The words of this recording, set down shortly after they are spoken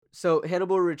So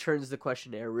Hannibal returns the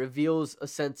questionnaire, reveals a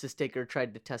census taker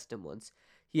tried to test him once.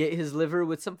 He ate his liver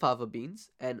with some fava beans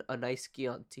and a nice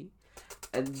Chianti,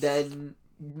 and then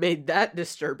made that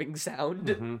disturbing sound.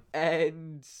 Mm-hmm.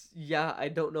 And yeah, I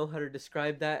don't know how to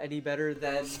describe that any better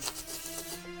than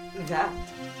that.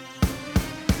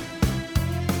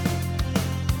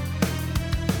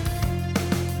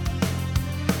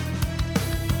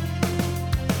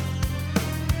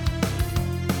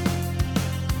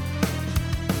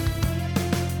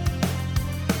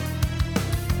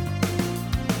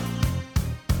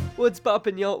 What's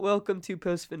poppin', y'all? Welcome to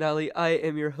Post Finale. I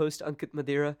am your host, Ankit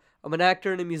Madeira. I'm an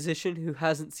actor and a musician who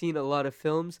hasn't seen a lot of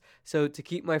films, so to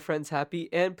keep my friends happy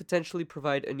and potentially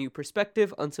provide a new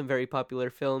perspective on some very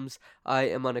popular films, I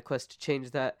am on a quest to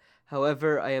change that.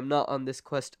 However, I am not on this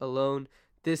quest alone.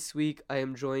 This week, I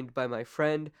am joined by my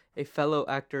friend, a fellow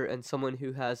actor, and someone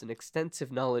who has an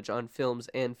extensive knowledge on films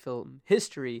and film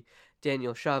history,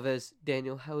 Daniel Chaves.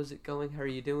 Daniel, how is it going? How are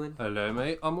you doing? Hello,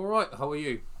 mate. I'm alright. How are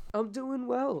you? I'm doing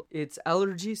well. It's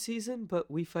allergy season, but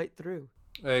we fight through.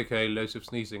 Okay, loads of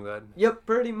sneezing then. Yep,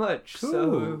 pretty much. Cool.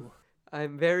 So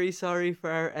I'm very sorry for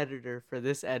our editor for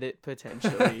this edit,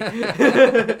 potentially.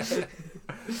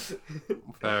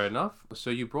 Fair enough. So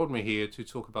you brought me here to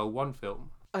talk about one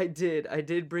film. I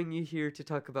did bring you here to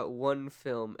talk about one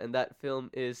film, and that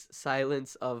film is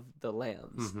Silence of the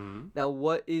Lambs. Mm-hmm. Now,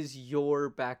 what is your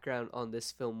background on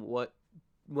this film?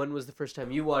 When was the first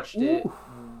time you watched it? Ooh.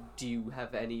 Do you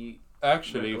have any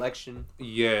Actually, recollection?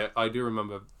 Yeah, I do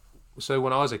remember. So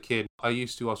when I was a kid, I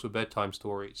used to ask for bedtime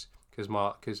stories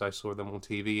because I saw them on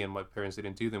TV and my parents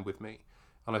didn't do them with me.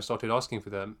 And I started asking for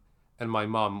them, and my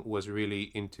mum was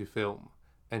really into film.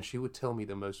 And she would tell me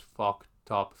the most fucked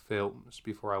up films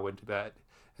before I went to bed.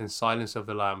 And Silence of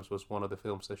the Lambs was one of the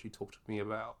films that she talked to me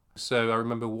about. So I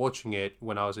remember watching it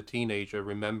when I was a teenager,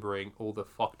 remembering all the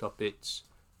fucked up bits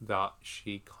that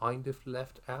she kind of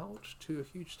left out to a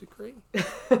huge degree.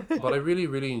 But I really,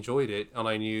 really enjoyed it, and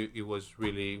I knew it was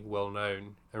really well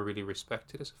known and really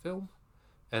respected as a film.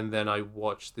 And then I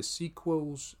watched the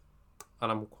sequels,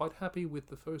 and I'm quite happy with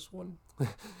the first one.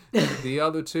 The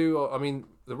other two, I mean,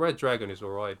 The Red Dragon is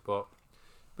alright, but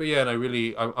yeah,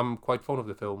 and I'm quite fond of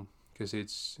the film, because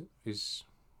it's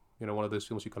one of those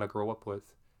films you kind of grow up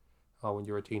with when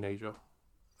you're a teenager,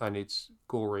 and it's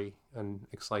gory and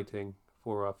exciting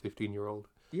for a 15-year-old.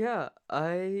 Yeah,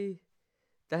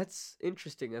 that's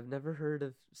interesting. I've never heard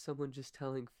of someone just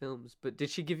telling films, but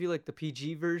did she give you like the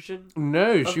PG version?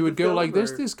 No, she would go like,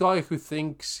 there's or... this guy who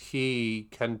thinks he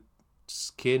can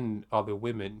skin other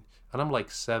women, and I'm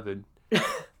like 7.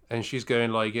 And she's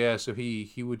going like, yeah, so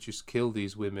he would just kill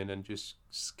these women and just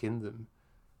skin them.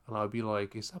 And I'd be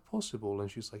like, is that possible?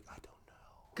 And she's like, I don't know.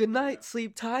 Good night,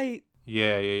 sleep tight.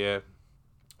 Yeah.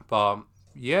 But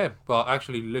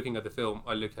actually looking at the film,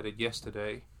 I looked at it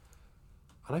yesterday,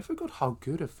 and I forgot how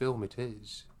good a film it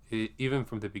is. Even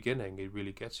from the beginning, it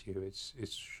really gets you.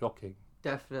 It's shocking.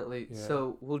 Definitely. Yeah.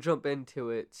 So we'll jump into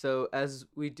it. So as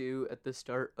we do at the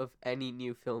start of any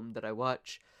new film that I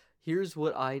watch, here's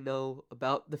what I know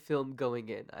about the film going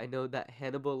in. I know that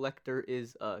Hannibal Lecter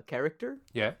is a character.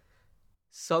 Yeah.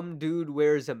 Some dude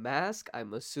wears a mask.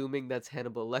 I'm assuming that's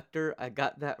Hannibal Lecter. I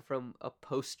got that from a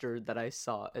poster that I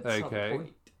saw at some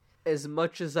point. As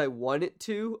much as I want it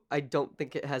to, I don't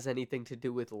think it has anything to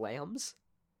do with lambs.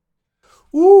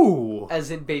 Ooh!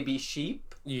 As in baby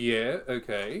sheep. Yeah,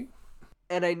 okay.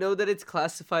 And I know that it's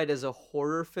classified as a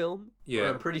horror film. Yeah.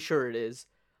 I'm pretty sure it is.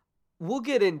 We'll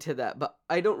get into that, but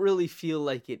I don't really feel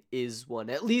like it is one.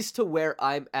 At least to where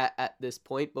I'm at this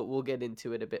point, but we'll get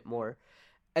into it a bit more.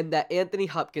 And that Anthony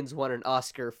Hopkins won an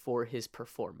Oscar for his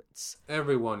performance.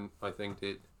 Everyone, I think,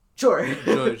 did. Sure.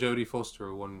 Jodie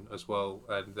Foster won as well,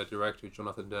 and the director,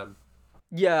 Jonathan Demme.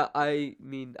 Yeah, I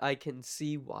mean, I can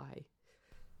see why.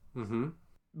 Mm-hmm.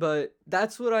 But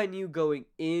that's what I knew going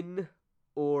in,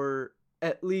 or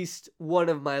at least one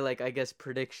of my, like, I guess,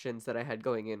 predictions that I had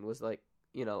going in was like,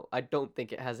 I don't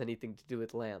think it has anything to do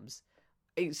with lambs.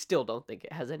 I still don't think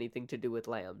it has anything to do with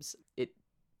lambs.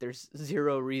 There's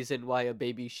zero reason why a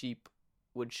baby sheep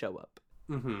would show up.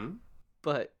 Mm-hmm.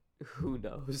 But who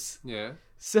knows? Yeah.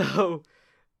 So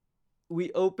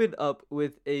we open up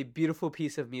with a beautiful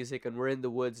piece of music, and we're in the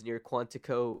woods near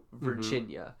Quantico,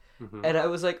 Virginia. Mm-hmm. And I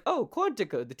was like, oh,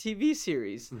 Quantico, the TV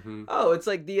series. Mm-hmm. Oh, it's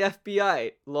like the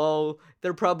FBI. Lol,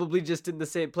 they're probably just in the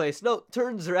same place. No,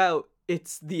 turns out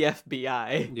it's the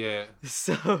FBI. Yeah.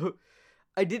 So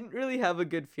I didn't really have a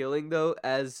good feeling, though,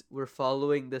 as we're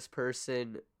following this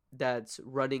person that's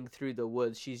running through the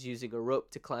woods. She's using a rope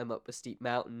to climb up a steep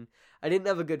mountain. I didn't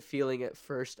have a good feeling at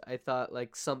first. I thought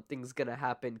like something's gonna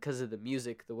happen because of the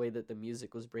music, the way that the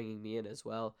music was bringing me in as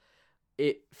well.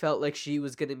 it felt like she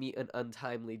was going to meet an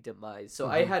untimely demise. So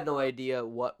I had no idea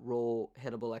what role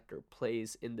Hannibal Lecter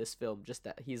plays in this film, just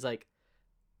that he's like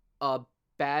a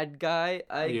bad guy,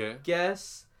 I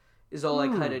guess, is all I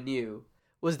kind of knew.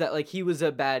 Was that like he was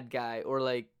a bad guy, or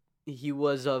like he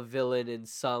was a villain in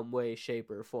some way, shape,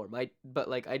 or form. But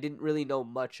like I didn't really know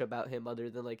much about him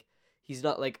other than like he's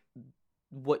not like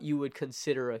what you would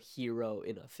consider a hero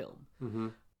in a film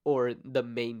or the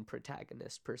main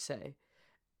protagonist per se.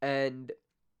 And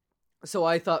so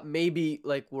I thought maybe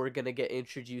like we're gonna get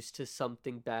introduced to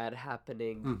something bad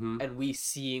happening and we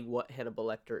seeing what Hannibal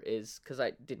Lecter is, because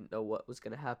I didn't know what was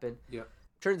gonna happen. Yeah.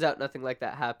 Turns out nothing like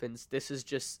that happens. This is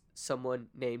just someone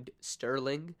named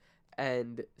Sterling,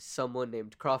 and someone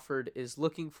named Crawford is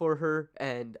looking for her,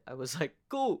 and I was like,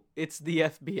 cool, it's the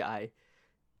FBI.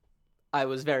 I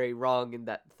was very wrong in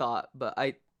that thought, but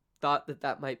I thought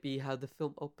that might be how the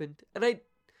film opened, and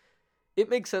it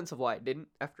makes sense of why I didn't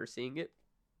after seeing it,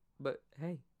 but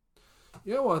hey.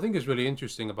 Yeah, well, I think it's really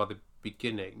interesting about the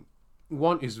beginning.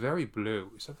 One is very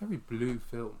blue. It's a very blue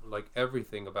film. Like,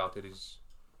 everything about it is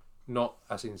not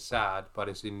as in sad, but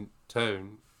as in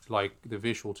tone. Like, the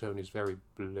visual tone is very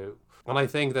blue. And I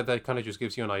think that kind of just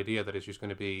gives you an idea that it's just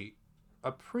going to be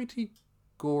a pretty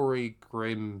gory,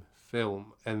 grim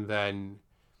film. And then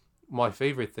my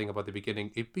favorite thing about the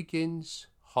beginning, it begins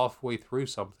halfway through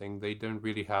something. They don't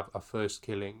really have a first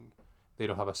killing. They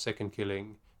don't have a second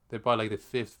killing. They're by like the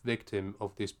fifth victim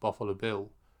of this Buffalo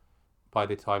Bill by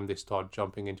the time they start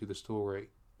jumping into the story,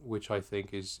 which I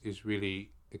think is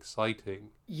really exciting.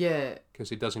 Yeah.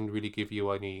 Because it doesn't really give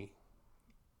you any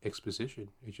exposition.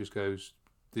 It just goes,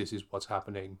 this is what's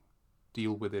happening,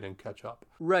 deal with it and catch up.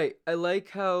 Right. I like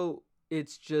how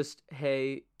it's just,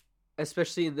 hey,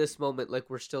 especially in this moment, like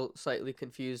we're still slightly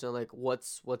confused on like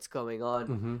what's going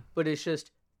on. But it's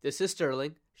just, this is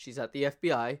Sterling. She's at the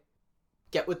FBI.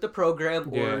 Get with the program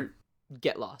or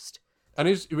get lost. And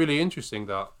it's really interesting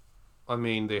that, I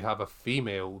mean, they have a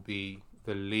female be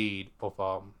the lead of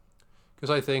because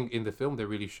I think in the film they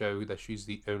really show that she's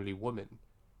the only woman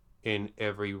in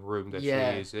every room that she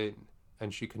is in,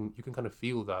 and you can kind of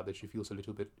feel that she feels a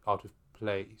little bit out of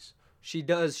place. She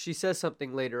does. She says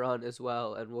something later on as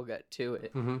well, and we'll get to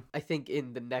it. I think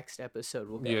in the next episode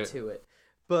we'll get to it.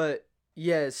 But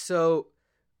yeah, so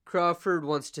Crawford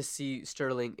wants to see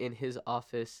Sterling in his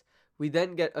office. We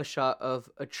then get a shot of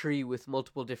a tree with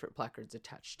multiple different placards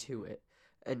attached to it.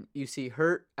 And you see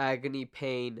hurt, agony,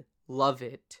 pain, love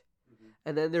it.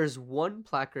 And then there's one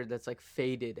placard that's like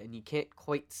faded and you can't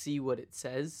quite see what it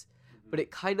says. But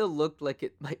it kind of looked like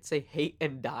it might say hate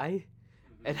and die.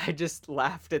 And I just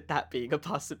laughed at that being a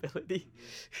possibility.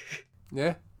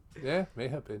 Yeah, may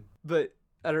happen. But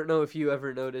I don't know if you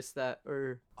ever noticed that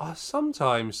or...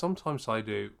 Sometimes I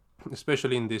do.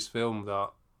 Especially in this film, that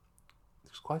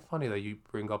it's quite funny that you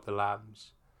bring up the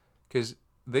lambs. Because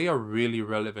they are really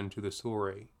relevant to the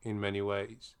story in many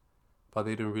ways. But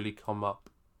they don't really come up.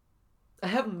 I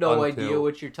have no idea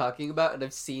what you're talking about, and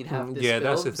I've seen half this film. Yeah,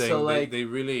 that's the thing. So, like, they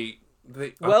really...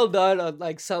 well done on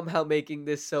like somehow making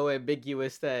this so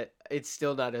ambiguous that it's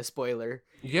still not a spoiler.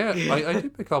 Yeah, I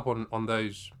did pick up on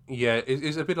those. Yeah,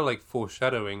 it's a bit of like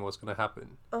foreshadowing what's going to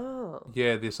happen. Oh.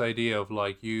 Yeah, this idea of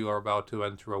like you are about to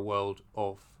enter a world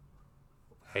of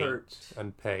hate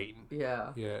and pain.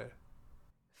 Yeah. Yeah.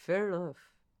 Fair enough.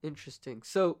 Interesting.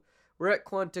 So we're at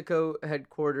Quantico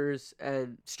headquarters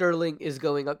and Sterling is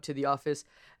going up to the office.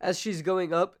 As she's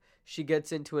going up, she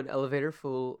gets into an elevator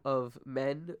full of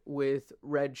men with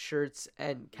red shirts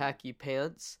and khaki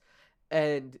pants.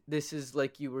 And this is,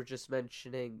 like you were just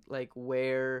mentioning, like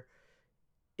where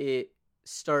it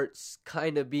starts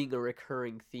kind of being a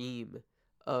recurring theme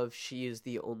of she is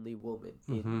the only woman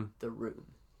in the room.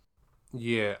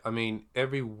 Yeah, I mean,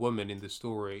 every woman in the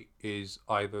story is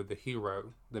either the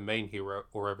hero, the main hero,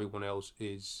 or everyone else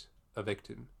is a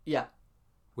victim. Yeah.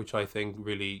 Which I think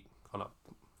really kind of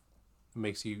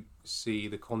makes you see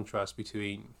the contrast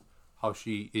between how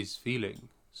she is feeling,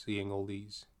 seeing all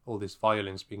this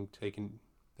violence being taken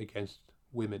against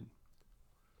women.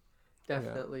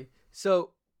 Definitely. Yeah.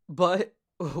 So, but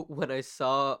when I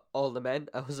saw all the men,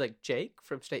 I was like, Jake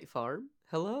from State Farm,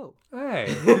 hello.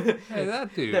 Hey, hey,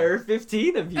 that dude. There are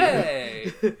 15 of you.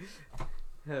 Hey.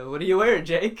 What are you wearing,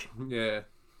 Jake? Yeah.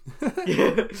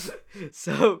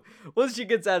 So once she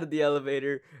gets out of the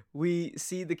elevator, we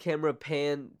see the camera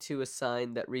pan to a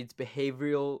sign that reads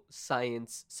Behavioral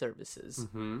Science Services.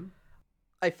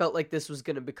 I felt like this was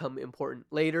going to become important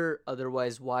later.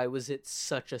 Otherwise, why was it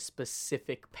such a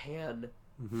specific pan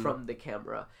from the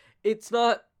camera? It's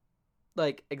not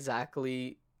like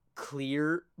exactly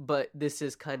clear, but this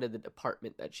is kind of the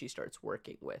department that she starts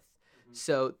working with.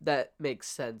 So that makes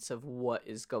sense of what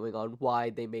is going on, why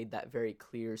they made that very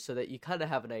clear, so that you kind of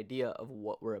have an idea of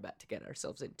what we're about to get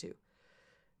ourselves into.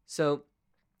 So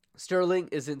Sterling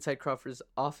is inside Crawford's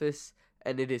office,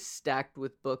 and it is stacked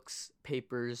with books,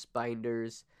 papers,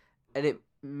 binders, and it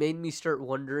made me start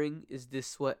wondering, is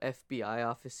this what FBI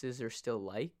offices are still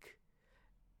like?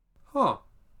 Huh.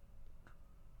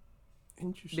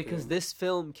 Interesting. Because this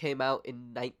film came out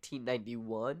in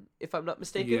 1991, if I'm not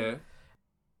mistaken. Yeah.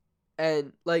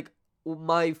 And, like,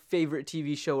 my favorite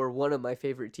TV show, or one of my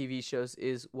favorite TV shows,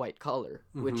 is White Collar,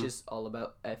 which is all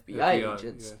about FBI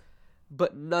agents. Yeah.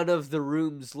 But none of the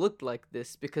rooms looked like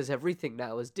this because everything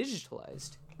now is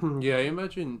digitalized. Yeah, I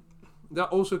imagine that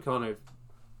also kind of,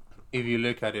 if you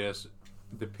look at it as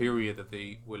the period that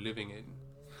they were living in,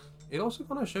 it also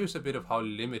kind of shows a bit of how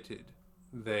limited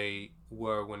they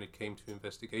were when it came to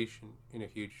investigation in a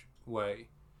huge way.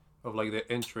 Of like they're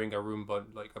entering a room,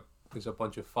 but like there's a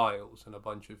bunch of files and a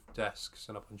bunch of desks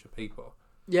and a bunch of paper.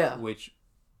 Yeah. Which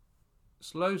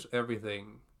slows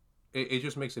everything. It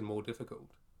just makes it more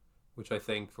difficult, which I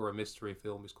think for a mystery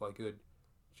film is quite good.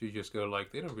 You just go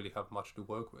like, they don't really have much to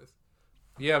work with.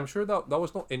 Yeah, I'm sure that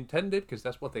was not intended because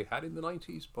that's what they had in the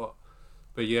 90s, but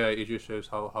yeah, it just shows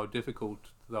how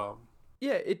difficult the...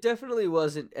 Yeah, it definitely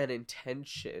wasn't an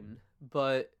intention,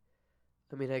 but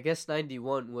I mean, I guess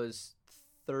 91 was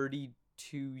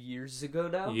 32 years ago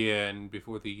now. Yeah, and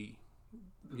before they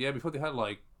had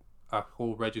like a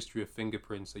whole registry of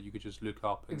fingerprints that you could just look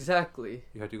up. Exactly.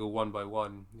 You had to go one by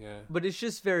one, yeah. But it's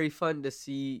just very fun to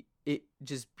see it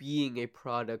just being a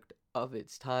product of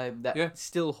its time that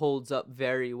still holds up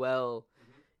very well.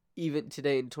 Even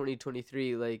today in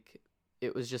 2023, like,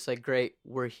 it was just like, great,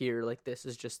 we're here. Like, this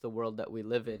is just the world that we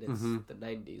live in. It's the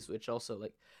 90s, which also,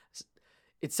 like,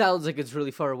 it sounds like it's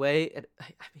really far away. And I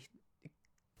mean,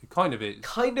 it kind of is.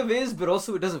 Kind of is, but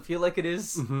also it doesn't feel like it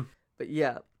is. But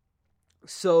yeah.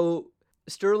 So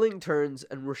Sterling turns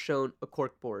and we're shown a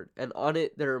corkboard. And on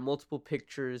it, there are multiple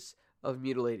pictures of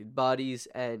mutilated bodies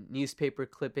and newspaper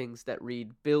clippings that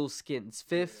read Bill Skin's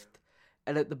Fifth.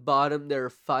 And at the bottom, there are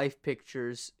 5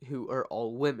 pictures who are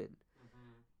all women.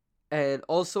 And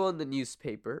also on the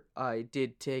newspaper, I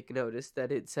did take notice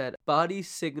that it said, body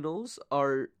signals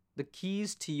are the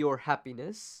keys to your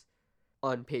happiness,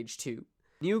 on page 2.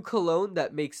 New cologne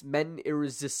that makes men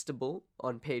irresistible,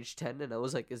 on page 10. And I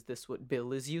was like, is this what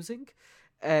Bill is using?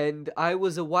 And I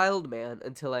was a wild man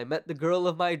until I met the girl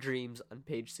of my dreams, on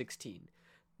page 16.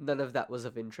 None of that was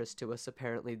of interest to us,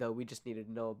 apparently, though. We just needed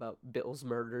to know about Bill's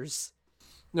murders.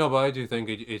 No, but I do think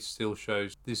it still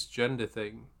shows this gender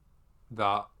thing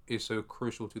that is so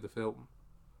crucial to the film.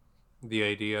 The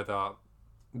idea that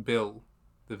Bill,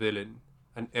 the villain,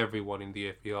 and everyone in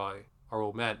the FBI are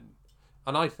all men.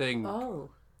 And I think,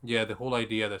 yeah, the whole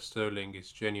idea that Sterling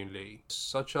is genuinely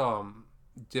such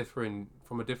different,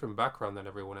 from a different background than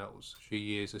everyone else.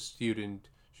 She is a student,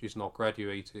 she's not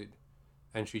graduated,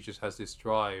 and she just has this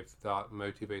drive that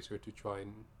motivates her to try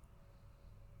and...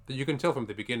 You can tell from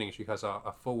the beginning she has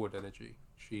a forward energy.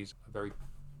 She's a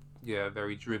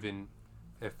very driven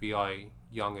FBI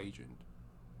young agent.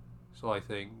 So I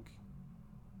think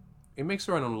it makes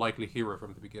her an unlikely hero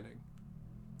from the beginning,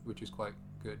 which is quite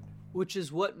good. Which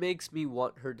is what makes me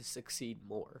want her to succeed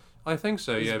more. I think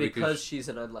so, yeah. Because she's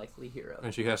an unlikely hero.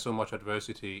 And she has so much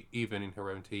adversity, even in her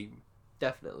own team.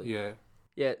 Definitely. Yeah.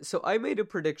 Yeah, so I made a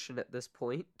prediction at this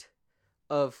point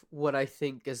of what I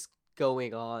think is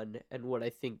going on and what I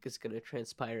think is going to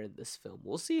transpire in this film.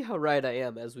 We'll see how right I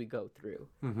am as we go through.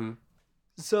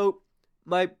 So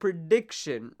my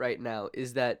prediction right now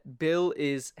is that Bill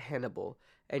is Hannibal,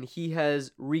 and he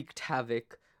has wreaked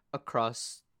havoc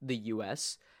across the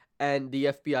U.S., and the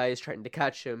FBI is trying to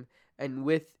catch him, and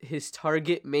with his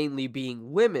target mainly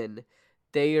being women,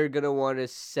 they are going to want to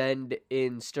send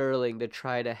in Sterling to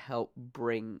try to help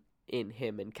bring in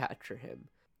him and capture him.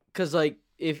 Because, like,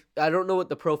 if I don't know what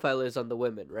the profile is on the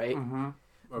women, right?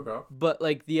 Okay. But,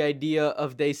 like, the idea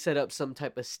of they set up some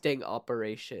type of sting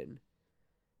operation,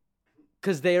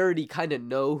 because they already kind of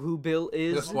know who Bill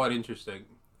is. That's quite interesting.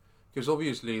 Because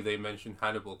obviously they mention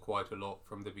Hannibal quite a lot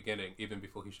from the beginning, even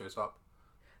before he shows up.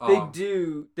 They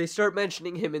do. They start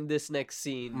mentioning him in this next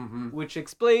scene, which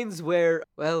explains where,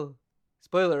 well,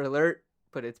 spoiler alert,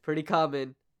 but it's pretty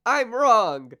common. I'm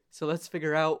wrong! So let's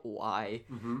figure out why.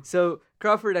 So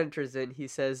Crawford enters in. He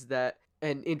says that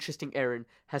an interesting errand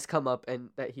has come up and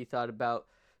that he thought about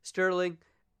Sterling.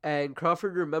 And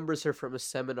Crawford remembers her from a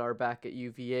seminar back at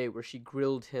UVA where she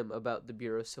grilled him about the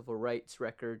Bureau of Civil Rights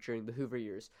record during the Hoover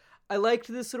years. I liked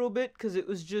this little bit because it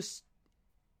was just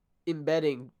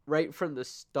embedding right from the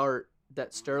start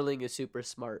that Sterling is super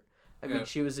smart. I mean,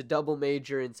 she was a double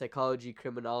major in psychology,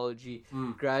 criminology,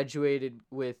 graduated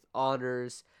with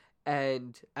honors,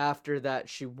 and after that,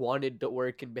 she wanted to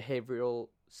work in behavioral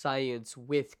science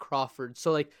with Crawford.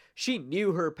 So, like, she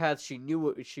knew her path, she knew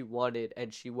what she wanted,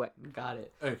 and she went and got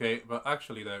it. Okay, but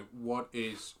actually, though,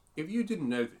 if you didn't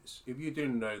know this, if you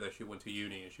didn't know that she went to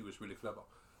uni and she was really clever,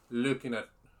 looking at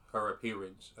her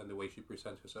appearance and the way she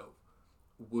presents herself,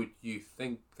 would you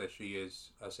think that she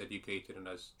is as educated and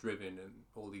as driven and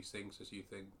all these things as you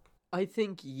think? I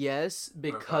think yes,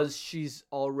 because she's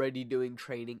already doing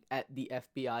training at the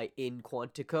FBI in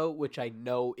Quantico, which I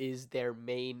know is their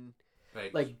main,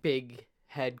 like, big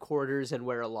headquarters and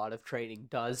where a lot of training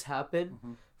does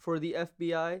happen for the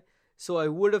FBI. So I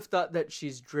would have thought that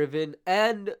she's driven.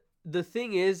 And the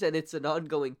thing is, and it's an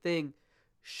ongoing thing,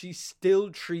 she still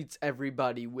treats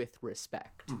everybody with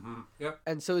respect. Yeah.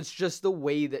 And so it's just the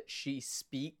way that she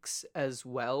speaks as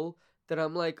well that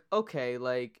I'm like, okay,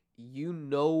 like, you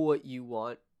know what you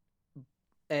want,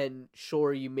 and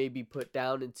sure, you may be put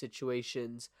down in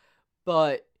situations,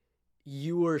 but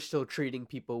you are still treating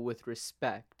people with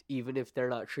respect, even if they're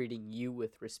not treating you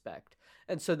with respect.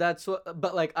 And so that's what,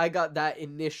 but like, I got that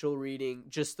initial reading,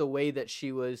 just the way that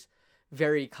she was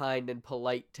very kind and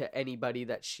polite to anybody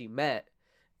that she met.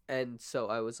 And so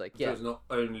I was like, yeah. So it's not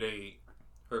only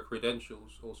her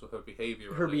credentials, also her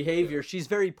behavior. Her behavior. She's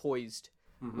very poised,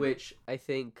 which I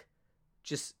think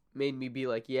just made me be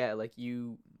like, yeah, like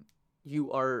you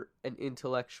are an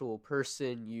intellectual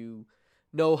person. You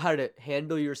know how to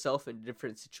handle yourself in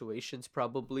different situations,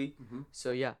 probably.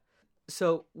 So yeah.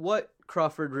 So what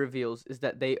Crawford reveals is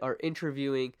that they are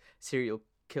interviewing serial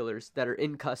killers that are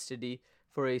in custody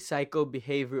for a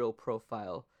psychobehavioral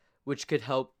profile, which could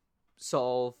help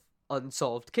solve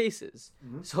unsolved cases.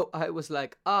 So I was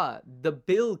like, the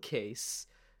Bill case,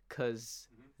 because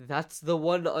that's the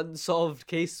one unsolved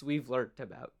case we've learned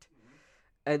about.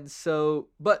 And so,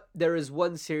 but there is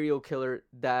one serial killer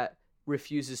that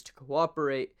refuses to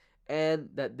cooperate, and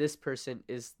that this person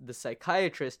is the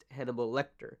psychiatrist Hannibal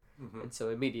Lecter. And so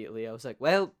immediately I was like,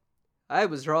 well, I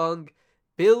was wrong.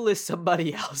 Bill is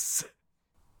somebody else.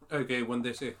 Okay, when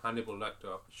they say Hannibal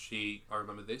Lecter, I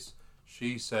remember this,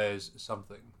 she says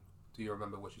something. Do you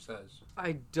remember what she says?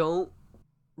 I don't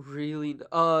really...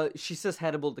 she says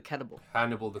Hannibal the Cannibal.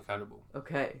 Hannibal the Cannibal.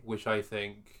 Okay. Which I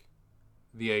think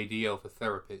the idea of a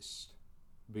therapist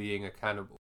being a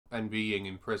cannibal and being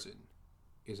in prison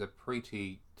is a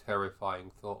pretty terrifying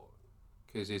thought.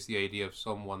 Because it's the idea of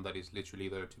someone that is literally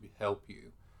there to help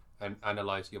you and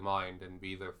analyze your mind and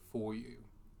be there for you.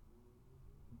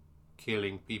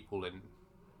 Killing people and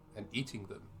eating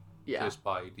them just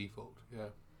by default. Yeah.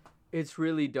 It's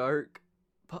really dark,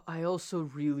 but I also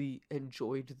really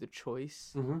enjoyed the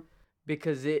choice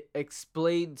because it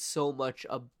explained so much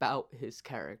about his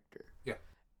character. Yeah.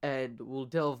 And we'll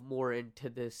delve more into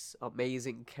this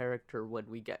amazing character when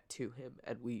we get to him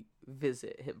and we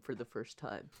visit him for the first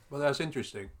time. Well, that's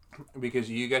interesting because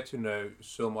you get to know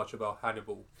so much about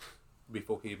Hannibal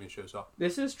before he even shows up.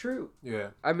 This is true. Yeah.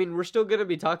 I mean, we're still going to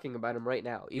be talking about him right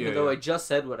now. Even though I just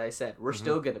said what I said, we're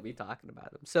still going to be talking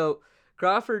about him. So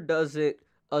Crawford doesn't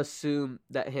assume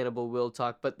that Hannibal will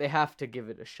talk, but they have to give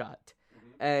it a shot.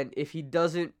 And if he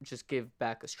doesn't, just give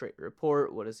back a straight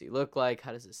report. What does he look like?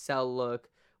 How does his cell look?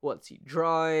 What's he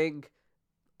drawing?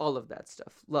 All of that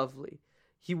stuff. Lovely.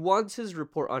 He wants his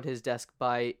report on his desk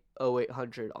by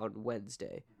 0800 on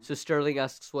Wednesday. So Sterling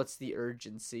asks, what's the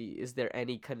urgency? Is there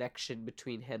any connection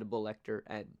between Hannibal Lecter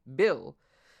and Bill?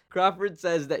 Crawford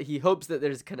says that he hopes that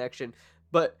there's a connection,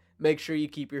 but make sure you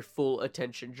keep your full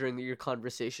attention during your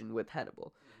conversation with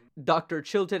Hannibal. Dr.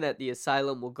 Chilton at the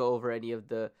asylum will go over any of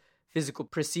the physical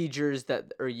procedures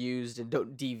that are used and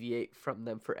don't deviate from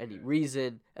them for any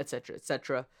reason, etc.,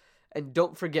 etc. And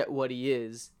don't forget what he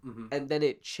is. And then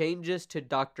it changes to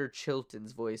Dr.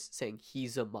 Chilton's voice saying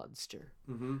he's a monster.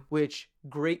 Which,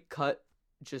 great cut,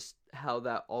 just how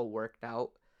that all worked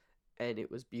out. And it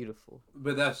was beautiful.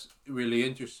 But that's really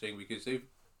interesting because they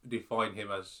define him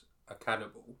as a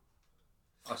cannibal,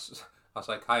 as a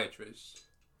psychiatrist.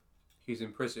 He's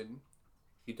in prison.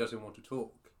 He doesn't want to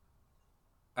talk.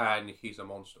 And he's a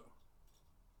monster.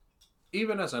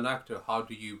 Even as an actor, how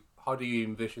do you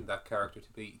envision that character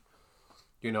to be?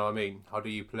 You know what I mean? How do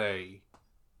you play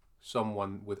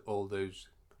someone with all those...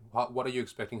 What are you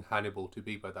expecting Hannibal to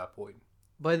be by that point?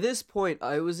 By this point,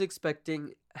 I was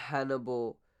expecting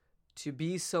Hannibal to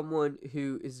be someone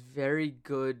who is very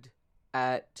good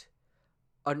at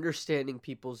understanding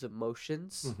people's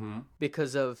emotions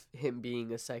because of him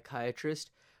being a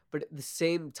psychiatrist. But at the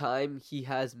same time, he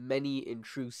has many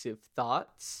intrusive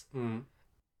thoughts.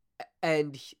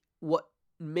 And what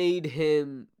made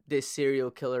him this serial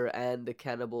killer and the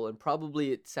cannibal, and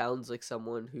probably it sounds like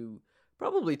someone who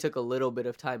probably took a little bit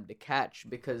of time to catch,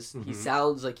 because he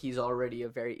sounds like he's already a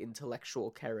very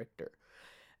intellectual character.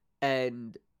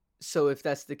 And so if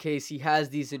that's the case, he has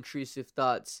these intrusive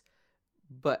thoughts,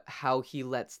 but how he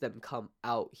lets them come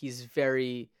out, he's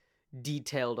very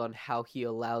detailed on how he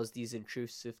allows these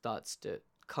intrusive thoughts to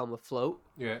come afloat.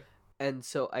 Yeah. And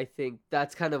so I think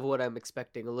that's kind of what I'm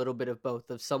expecting, a little bit of both,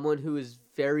 of someone who is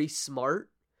very smart,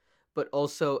 but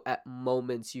also at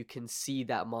moments you can see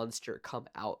that monster come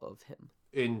out of him.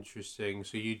 Interesting.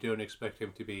 So you don't expect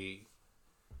him to be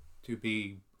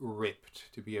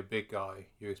ripped, to be a big guy.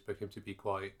 You expect him to be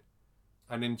quite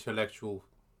an intellectual,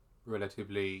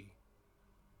 relatively,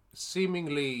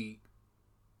 seemingly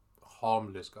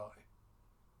harmless guy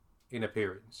in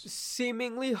appearance.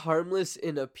 Seemingly harmless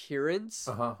in appearance,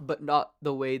 but not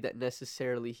the way that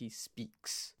necessarily he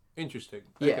speaks. Interesting.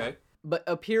 Yeah. Okay. But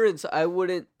appearance, I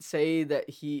wouldn't say that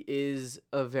he is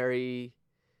a very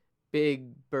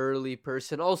big, burly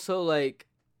person. Also, like,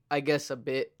 I guess a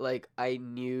bit, like, I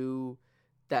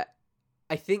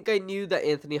think I knew that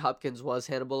Anthony Hopkins was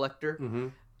Hannibal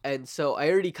Lecter. And so I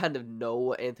already kind of know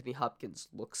what Anthony Hopkins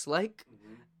looks like.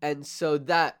 And so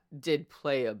that did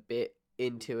play a bit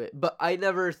into it. But I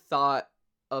never thought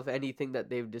of anything that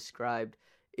they've described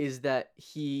is that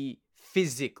he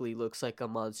physically looks like a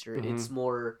monster. It's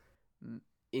more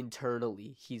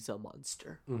internally he's a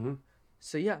monster.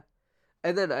 So yeah.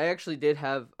 And then I actually did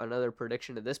have another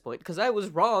prediction at this point, because I was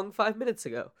wrong 5 minutes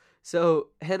ago. So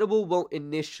Hannibal won't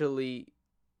initially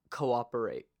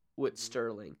cooperate with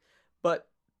Sterling, but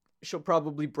she'll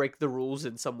probably break the rules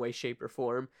in some way, shape, or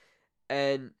form.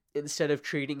 And instead of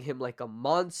treating him like a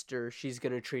monster, she's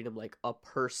going to treat him like a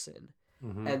person.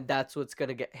 And that's what's going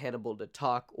to get Hannibal to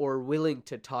talk, or willing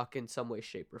to talk in some way,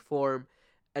 shape, or form.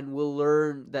 And we'll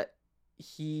learn that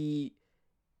he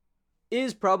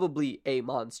is probably a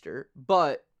monster,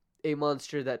 but a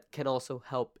monster that can also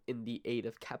help in the aid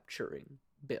of capturing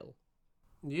Bill.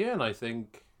 Yeah, and I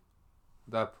think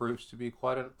that proves to be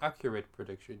quite an accurate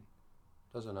prediction,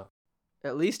 doesn't it?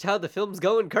 At least how the film's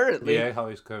going currently. Yeah, how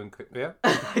it's going. Yeah.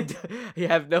 You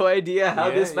have no idea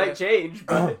how this might change,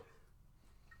 but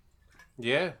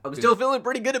yeah, I'm still feeling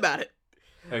pretty good about it.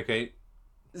 Okay.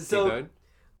 So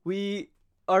we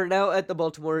are now at the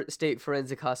Baltimore State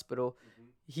Forensic Hospital.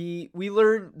 We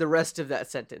learn the rest of that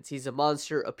sentence. He's a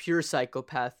monster, a pure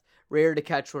psychopath, rare to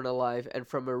catch one alive, and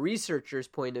from a researcher's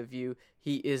point of view,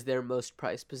 he is their most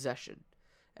prized possession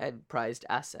and prized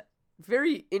asset.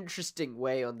 Very interesting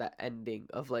way on that ending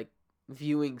of, like,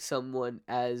 viewing someone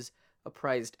as a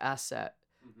prized asset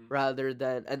rather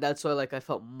than, and that's why, like, I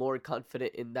felt more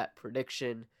confident in that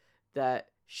prediction that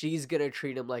she's gonna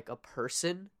treat him like a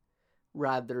person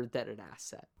rather than an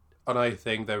asset. And I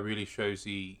think that really shows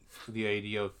the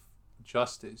idea of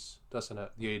justice, doesn't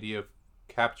it? The idea of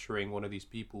capturing one of these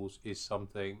peoples is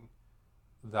something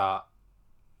that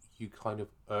you kind of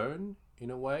earn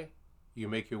in a way. You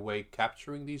make your way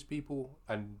capturing these people,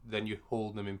 and then you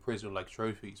hold them in prison like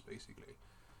trophies, basically,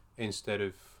 instead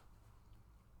of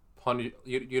punish.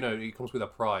 You know, it comes with a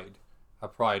pride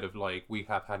of, like, we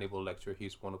have Hannibal Lecter.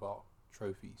 He's one of our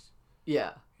trophies.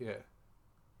 Yeah. Yeah.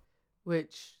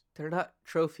 Which, they're not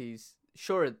trophies.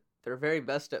 Sure, they're very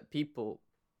messed up people,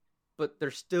 but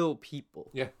they're still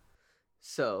people. Yeah.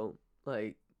 So,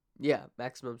 like, yeah,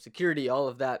 maximum security, all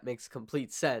of that makes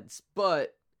complete sense,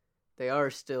 but they are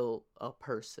still a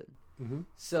person.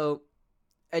 So,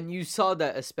 and you saw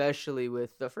that especially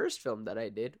with the first film that I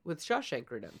did, with Shawshank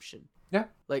Redemption. Yeah.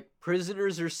 Like,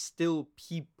 prisoners are still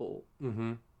people.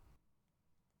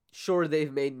 Sure,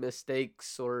 they've made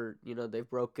mistakes, or, you know, they've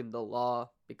broken the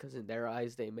law, because in their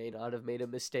eyes they may not have made a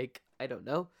mistake. I don't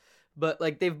know. But,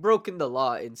 like, they've broken the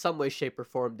law in some way, shape, or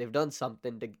form. They've done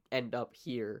something to end up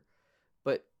here.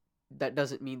 But that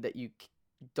doesn't mean that you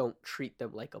don't treat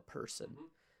them like a person.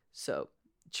 So,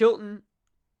 Chilton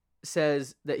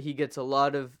says that he gets a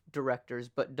lot of directors,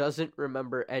 but doesn't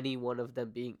remember any one of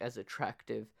them being as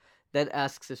attractive. Then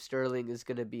asks if Sterling is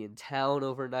going to be in town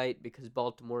overnight, because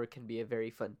Baltimore can be a very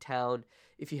fun town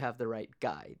if you have the right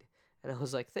guide. And I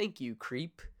was like, thank you,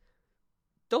 creep.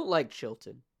 Don't like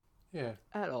Chilton. Yeah.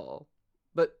 At all.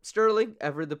 But Sterling,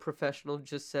 ever the professional,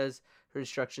 just says her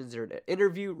instructions are to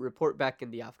interview, report back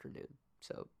in the afternoon.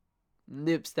 So,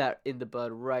 nips that in the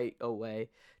bud right away.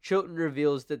 Chilton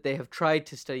reveals that they have tried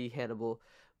to study Hannibal,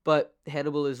 but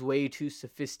Hannibal is way too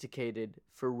sophisticated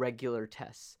for regular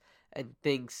tests, and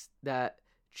thinks that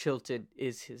Chilton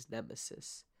is his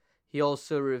nemesis. He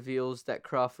also reveals that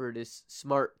Crawford is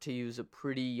smart to use a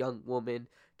pretty young woman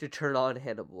to turn on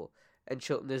Hannibal, and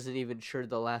Chilton isn't even sure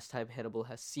the last time Hannibal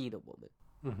has seen a woman.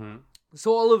 Mm-hmm.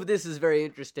 So all of this is very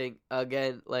interesting.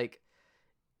 Again, like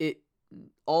it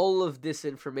all of this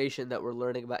information that we're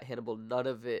learning about Hannibal, none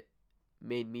of it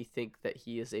made me think that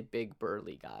he is a big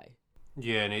burly guy.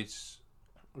 Yeah, and it's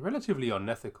relatively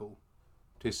unethical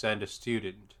to send a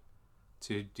student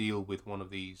to deal with one of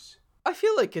these. I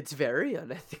feel like it's very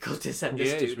unethical to send a Yeah,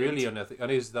 student. it's really unethical.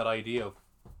 And it's that idea of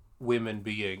women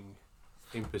being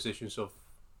in positions of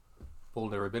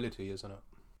vulnerability, isn't it?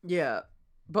 Yeah,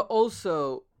 but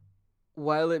also,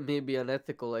 while it may be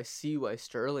unethical, I see why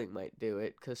Sterling might do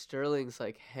it, because Sterling's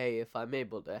like, hey, if I'm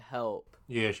able to help,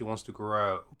 Yeah, she wants to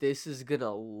grow. this is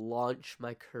gonna launch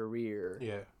my career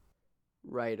Yeah,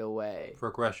 right away.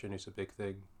 progression is a big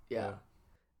thing. Yeah.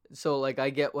 So, like, I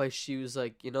get why she was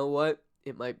like, you know what?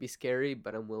 It might be scary,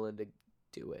 but I'm willing to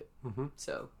do it. Mm-hmm.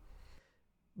 So,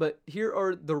 but here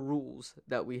are the rules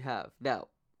that we have. Now,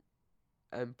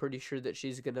 I'm pretty sure that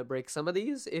she's gonna break some of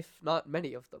these, if not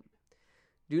many of them.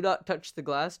 Do not touch the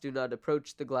glass, do not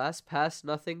approach the glass, pass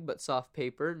nothing but soft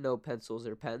paper, no pencils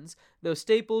or pens, no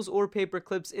staples or paper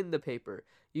clips in the paper.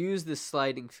 Use the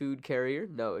sliding food carrier,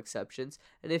 no exceptions,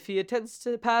 and if he attempts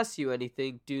to pass you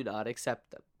anything, do not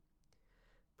accept them.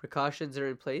 Precautions are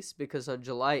in place because on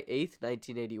July 8th,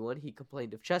 1981, he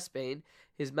complained of chest pain.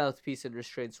 His mouthpiece and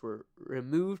restraints were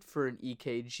removed for an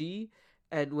EKG,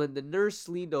 and when the nurse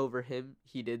leaned over him,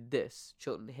 he did this.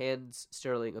 Chilton hands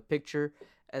Sterling a picture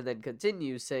and then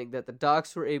continues saying that the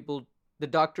doctors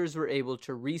were able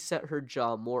to reset her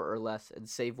jaw more or less and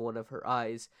save one of her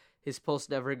eyes. His pulse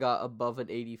never got above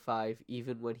an 85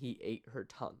 even when he ate her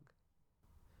tongue.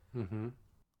 Mm-hmm.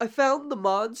 I found the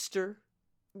monster.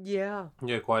 Yeah.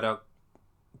 Yeah, quite a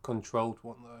controlled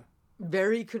one though.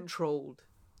 Very controlled.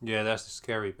 Yeah, that's the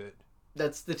scary bit.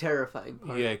 That's the terrifying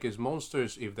part. Yeah, because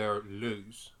monsters, if they're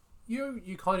loose, you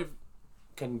kind of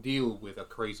can deal with a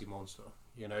crazy monster.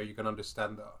 You know, you can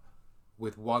understand that.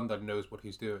 With one that knows what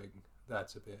he's doing,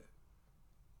 that's a bit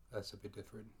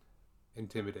different,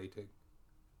 intimidating.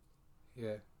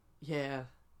 Yeah. Yeah.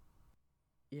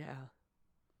 Yeah.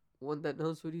 One that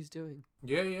knows what he's doing.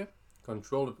 Yeah.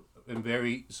 Controlled and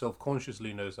very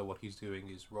self-consciously knows that what he's doing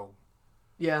is wrong.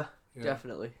 Yeah.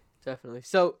 Definitely.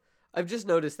 So I've just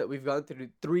noticed that we've gone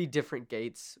through 3 different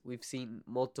gates. We've seen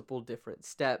multiple different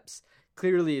steps.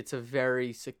 Clearly, it's a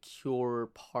very secure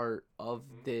part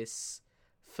of this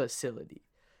facility.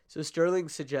 So Sterling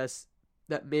suggests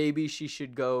that maybe she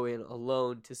should go in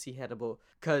alone to see Hannibal,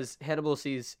 because Hannibal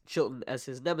sees Chilton as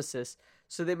his nemesis,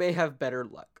 so they may have better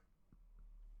luck.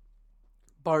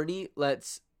 Barney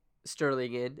lets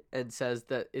Sterling in and says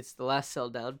that it's the last cell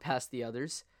down past the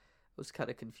others. I was kind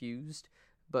of confused,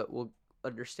 but we'll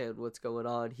understand what's going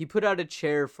on. He put out a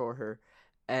chair for her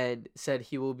and said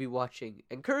he will be watching.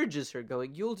 Encourages her,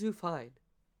 going, "You'll do fine."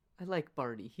 I like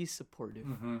Barney. He's supportive.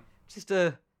 Mm-hmm. Just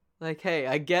like, hey,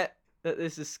 I get that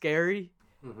this is scary.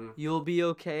 Mm-hmm. You'll be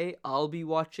okay. I'll be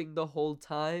watching the whole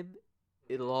time.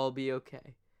 It'll all be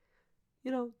okay.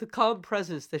 You know, the calm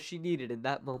presence that she needed in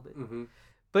that moment. Mm-hmm.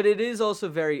 But it is also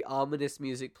very ominous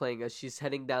music playing as she's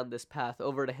heading down this path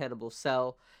over to Hannibal's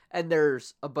cell. And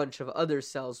there's a bunch of other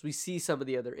cells. We see some of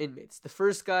the other inmates. The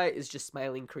first guy is just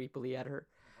smiling creepily at her.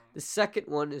 The second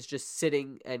one is just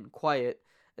sitting and quiet.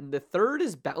 And the third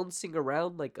is bouncing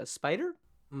around like a spider?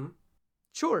 Mm-hmm.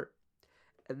 Sure.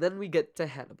 And then we get to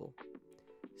Hannibal.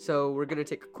 So we're going to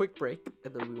take a quick break,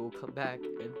 and then we will come back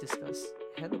and discuss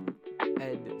Hannibal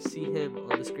and see him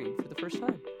on the screen for the first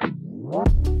time.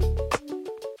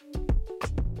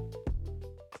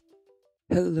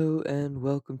 Hello and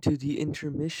welcome to the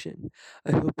intermission.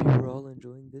 I hope you are all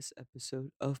enjoying this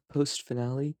episode of Post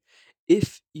Finale.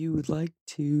 If you would like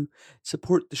to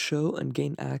support the show and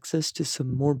gain access to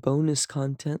some more bonus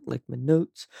content like my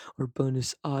notes or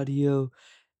bonus audio,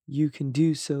 you can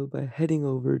do so by heading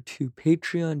over to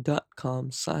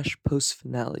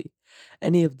patreon.com/postfinale.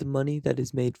 Any of the money that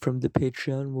is made from the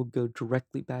Patreon will go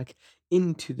directly back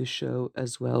into the show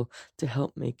as well to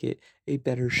help make it a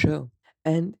better show.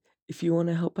 And if you want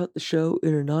to help out the show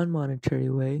in a non-monetary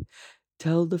way,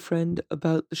 tell the friend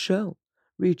about the show.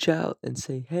 Reach out and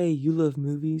say, hey, you love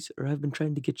movies, or I've been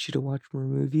trying to get you to watch more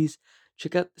movies.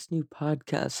 Check out this new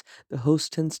podcast. The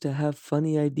host tends to have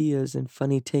funny ideas and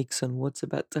funny takes on what's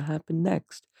about to happen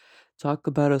next. Talk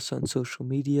about us on social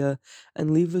media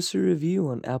and leave us a review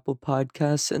on Apple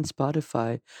Podcasts and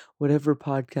Spotify, whatever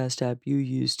podcast app you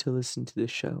use to listen to the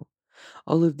show.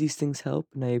 All of these things help,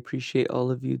 and I appreciate all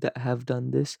of you that have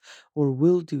done this or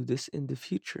will do this in the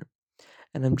future.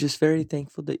 And I'm just very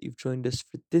thankful that you've joined us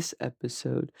for this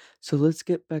episode. So let's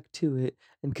get back to it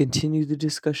and continue the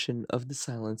discussion of The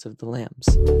Silence of the Lambs.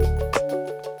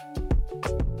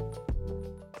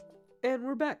 And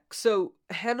we're back. So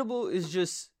Hannibal is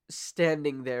just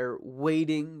standing there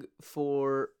waiting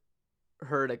for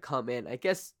her to come in. I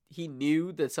guess he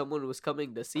knew that someone was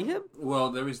coming to see him.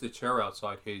 Well, there is the chair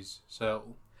outside his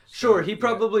cell. Sure, he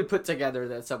probably put together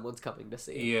that someone's coming to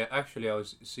see him. Yeah, actually, I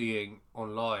was seeing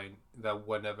online that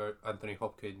whenever Anthony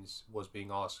Hopkins was being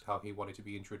asked how he wanted to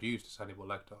be introduced as Hannibal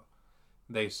Lecter,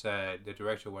 they said, the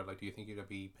director went like, do you think you're going to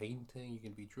be painting, you're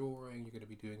going to be drawing, you're going to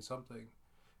be doing something?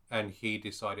 And he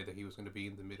decided that he was going to be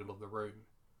in the middle of the room.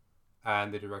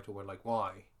 And the director went like,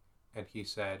 why? And he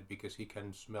said, because he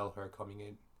can smell her coming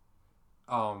in.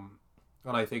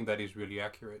 And I think that is really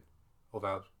accurate of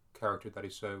our character that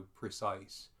is so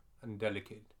precise and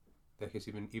delicate that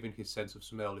even his sense of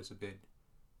smell is a bit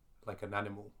like an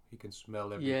animal. He can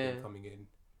smell everything coming in,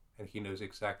 and he knows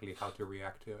exactly how to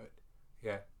react to it.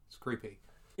 Yeah, it's creepy.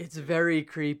 It's very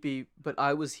creepy, but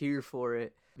I was here for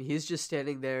it. He's just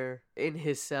standing there in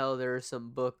his cell. There are some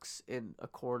books in a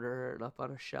corner and up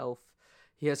on a shelf.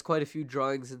 He has quite a few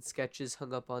drawings and sketches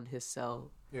hung up on his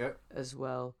cell as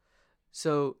well.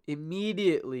 So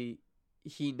immediately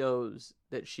he knows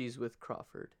that she's with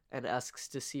Crawford and asks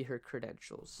to see her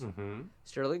credentials. Mm-hmm.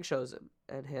 Sterling shows him,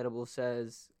 and Hannibal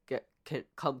says,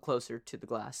 come closer to the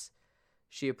glass.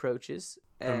 She approaches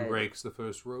and breaks the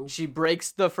first rule. She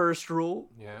breaks the first rule.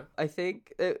 Yeah. I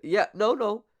think.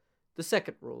 No. The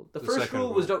second rule. The first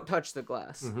rule was don't touch the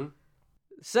glass. Mm-hmm.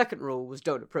 The second rule was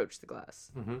don't approach the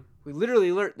glass. Mm-hmm. We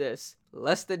literally learned this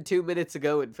less than 2 minutes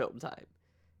ago in film time.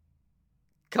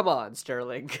 Come on,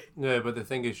 Sterling. No, but the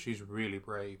thing is, she's really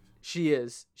brave. She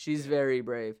is. She's very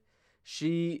brave.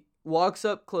 She walks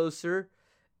up closer,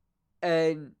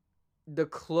 and the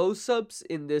close-ups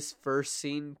in this first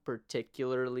scene,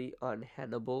 particularly on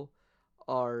Hannibal,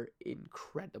 are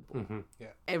incredible. Mm-hmm. Yeah.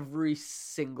 Every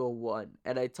single one.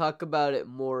 And I talk about it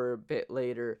more a bit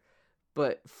later,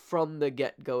 but from the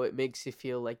get-go, it makes you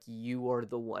feel like you are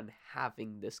the one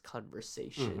having this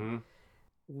conversation. Mm-hmm.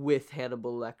 With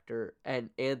Hannibal Lecter, and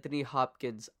Anthony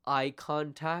Hopkins' eye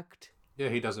contact. Yeah,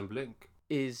 he doesn't blink.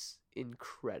 Is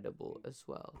incredible as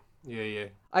well. Yeah.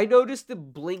 I noticed the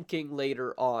blinking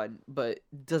later on, but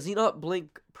does he not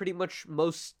blink pretty much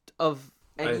most of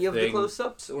any of the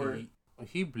close-ups? Or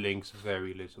he blinks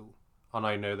very little, and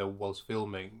I know that whilst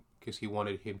filming, because he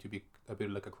wanted him to be a bit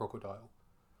like a crocodile,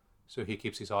 so he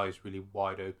keeps his eyes really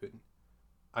wide open,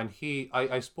 and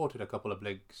I spotted a couple of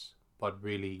blinks. But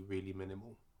really, really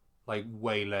minimal. Like,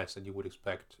 way less than you would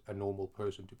expect a normal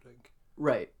person to blink.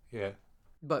 Right. Yeah.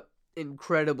 But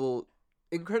incredible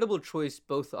choice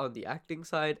both on the acting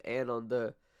side and on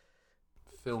the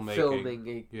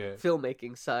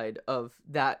filmmaking side of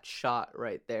that shot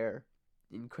right there.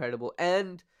 Incredible.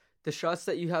 And the shots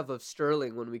that you have of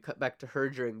Sterling when we cut back to her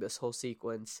during this whole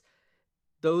sequence,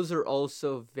 those are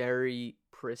also very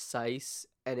precise,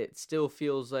 and it still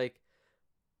feels like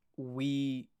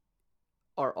we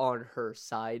are on her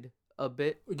side a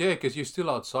bit. Yeah, because you're still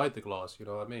outside the glass, you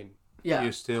know what I mean? Yeah.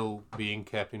 You're still being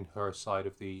kept in her side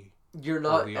of the You're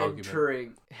not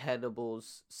entering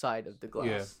Hannibal's side of the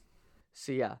glass.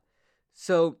 Yeah.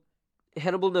 So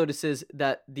Hannibal notices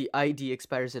that the ID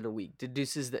expires in a week,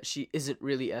 deduces that she isn't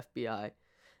really FBI.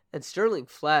 And Sterling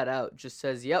flat out just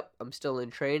says, yep, I'm still in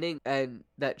training, and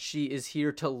that she is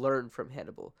here to learn from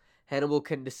Hannibal. Hannibal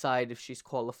can decide if she's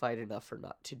qualified enough or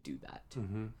not to do that.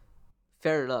 Mm-hmm.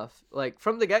 Fair enough. Like,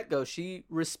 from the get-go, she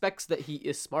respects that he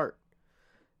is smart.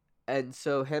 And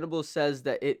so Hannibal says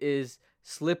that it is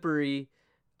slippery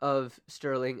of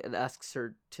Sterling and asks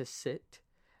her to sit.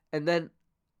 And then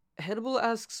Hannibal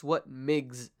asks what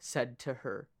Miggs said to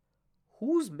her.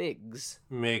 Who's Miggs?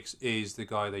 Miggs is the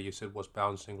guy that you said was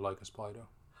bouncing like a spider.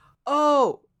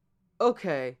 Oh!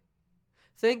 Okay.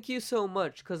 Thank you so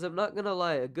much, because I'm not going to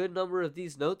lie, a good number of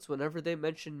these notes, whenever they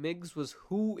mentioned Miggs, was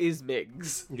who is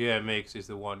Miggs? Yeah, Miggs is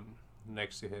the one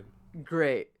next to him.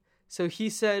 Great. So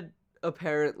he said,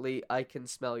 apparently, I can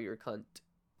smell your cunt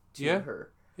to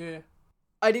her. Yeah.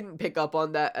 I didn't pick up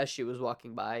on that as she was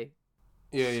walking by.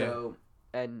 Yeah.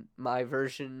 And my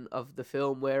version of the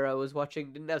film where I was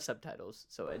watching didn't have subtitles,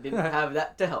 so I didn't have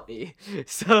that to help me.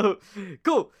 So,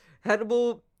 cool.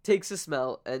 Hannibal takes a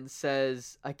smell and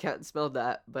says, I can't smell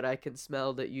that, but I can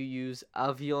smell that you use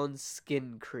Avion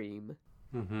skin cream.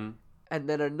 Mm-hmm. And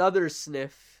then another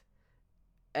sniff,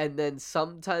 and then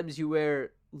sometimes you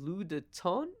wear Louis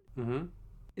Vuitton? Mm-hmm.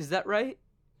 Is that right?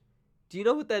 Do you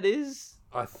know what that is?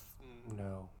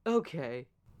 No. Okay.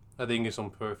 I think it's on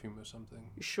perfume or something.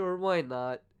 Sure, why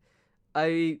not?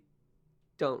 I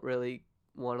don't really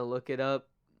want to look it up.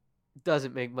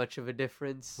 Doesn't make much of a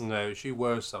difference. No, she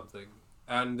wears something.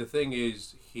 And the thing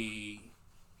is,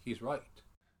 he's right.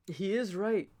 He is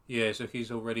right. Yeah, so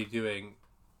he's already doing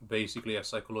basically a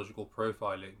psychological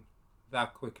profiling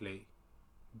that quickly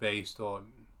based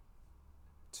on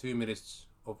 2 minutes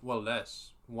of, well,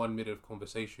 less, 1 minute of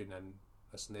conversation and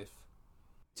a sniff.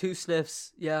 2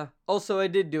 sniffs, yeah. Also, I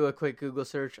did do a quick Google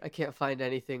search. I can't find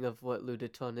anything of what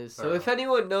Luditon is. So if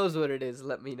anyone knows what it is,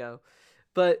 let me know.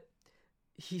 But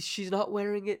she's not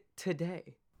wearing it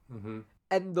today. Mm-hmm.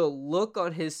 And the look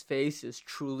on his face is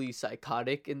truly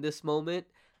psychotic in this moment,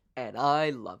 and I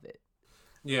love it.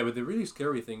 Yeah, but the really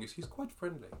scary thing is he's quite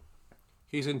friendly.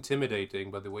 He's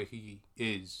intimidating, but the way he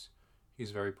is,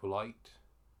 he's very polite,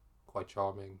 quite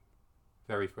charming,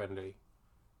 very friendly.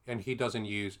 And he doesn't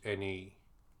use any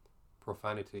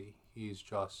profanity. He's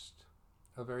just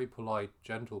a very polite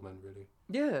gentleman, really.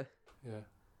 Yeah. Yeah.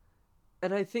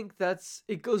 And I think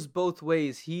it goes both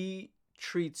ways. He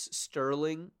treats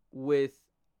Sterling with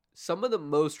some of the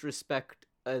most respect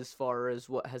as far as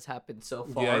what has happened so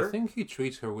far. Yeah, I think he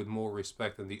treats her with more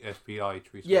respect than the FBI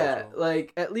treats her. Yeah,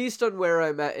 like, at least on where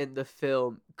I'm at in the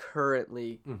film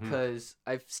currently, because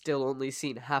I've still only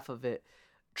seen half of it.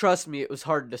 Trust me, it was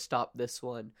hard to stop this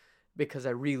one, because I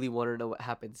really want to know what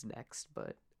happens next,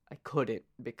 but I couldn't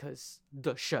because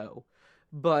the show.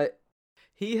 But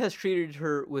he has treated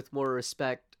her with more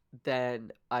respect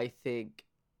than I think,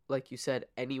 like you said,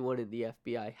 anyone in the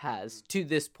FBI has to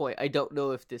this point. I don't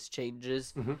know if this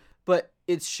changes, but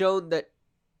it's shown that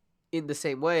in the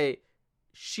same way,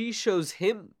 she shows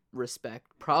him respect,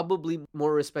 probably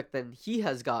more respect than he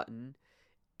has gotten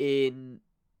in,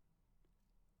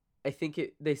 I think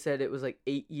they said it was like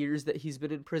 8 years that he's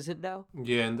been in prison now.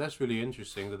 Yeah, and that's really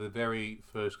interesting that the very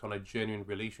first kind of genuine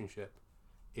relationship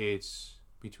is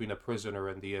between a prisoner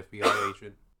and the FBI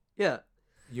agent. Yeah.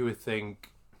 You would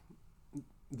think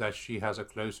that she has a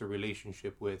closer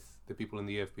relationship with the people in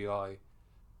the FBI,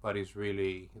 but is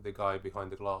really the guy behind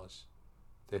the glass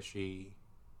that she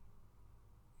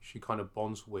kind of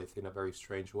bonds with in a very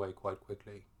strange way quite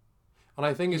quickly. And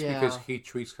I think it's because he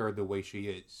treats her the way she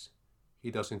is.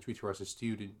 He doesn't treat her as a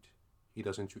student. He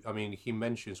doesn't he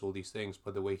mentions all these things,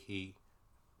 but the way he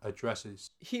addresses...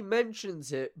 He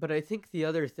mentions it, but I think the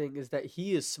other thing is that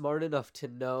he is smart enough to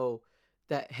know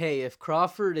that, hey, if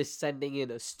Crawford is sending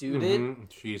in a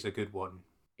student... She's a good one.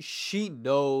 She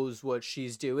knows what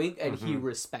she's doing, and he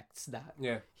respects that.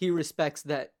 Yeah. He respects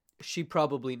that she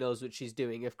probably knows what she's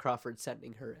doing if Crawford's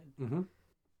sending her in.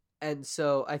 And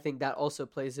so I think that also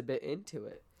plays a bit into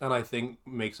it. And I think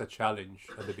makes a challenge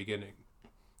at the beginning.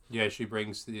 Yeah, she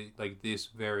brings this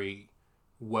very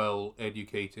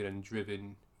well-educated and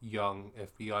driven young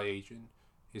FBI agent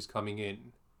is coming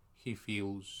in. He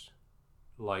feels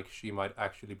like she might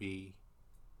actually be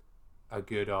a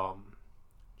good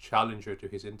challenger to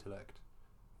his intellect,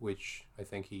 which I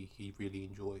think he really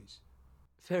enjoys.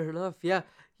 Fair enough. Yeah,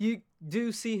 you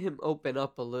do see him open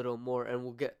up a little more, and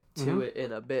we'll get to it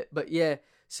in a bit. But yeah,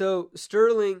 so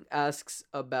Sterling asks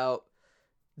about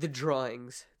the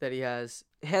drawings that he has.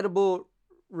 Hannibal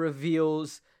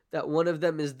reveals that one of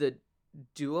them is the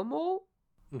Duomo,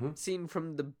 seen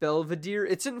from the Belvedere.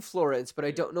 It's in Florence, but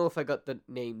I don't know if I got the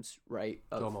names right.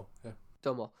 Duomo, yeah.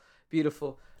 Duomo.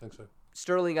 Beautiful. I think so.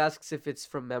 Sterling asks if it's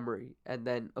from memory, and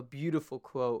then a beautiful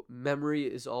quote, "Memory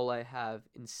is all I have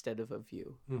instead of a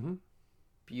view."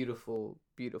 Beautiful,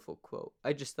 beautiful quote.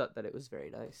 I just thought that it was very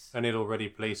nice. And it already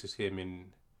places him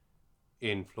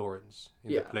in Florence,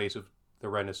 in the place of the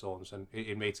Renaissance, and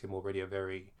it makes him already a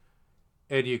very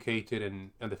educated,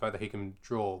 and the fact that he can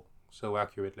draw so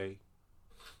accurately,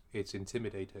 it's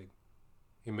intimidating.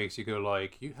 It makes you go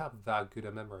like, you have that good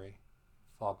a memory.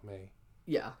 Fuck me.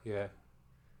 Yeah. Yeah.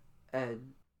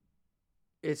 And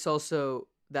it's also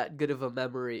that good of a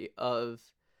memory of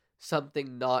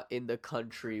something not in the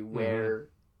country where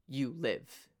you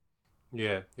live.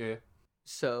 Yeah, yeah.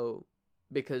 So,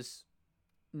 because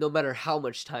no matter how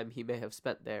much time he may have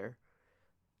spent there,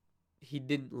 he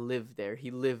didn't live there. He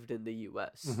lived in the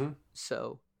U.S.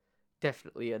 So,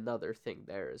 definitely another thing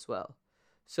there as well.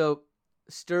 So,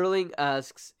 Sterling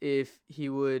asks if he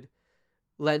would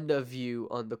lend a view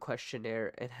on the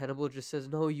questionnaire, and Hannibal just says,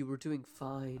 no, you were doing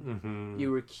fine. You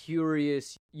were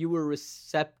curious. You were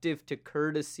receptive to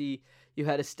courtesy. You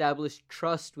had established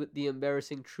trust with the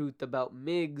embarrassing truth about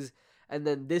Miggs, and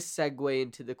then this segue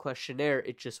into the questionnaire,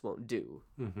 it just won't do.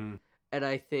 And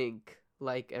I think,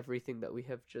 like everything that we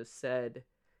have just said,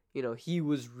 you know, he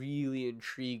was really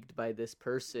intrigued by this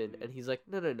person, and he's like,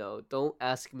 no, don't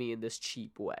ask me in this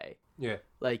cheap way. Yeah.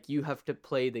 Like, you have to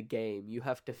play the game. You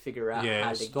have to figure out how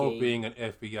to stop being an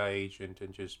FBI agent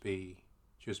and just be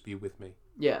with me.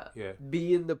 Yeah. Yeah.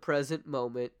 Be in the present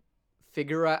moment,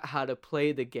 figure out how to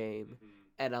play the game,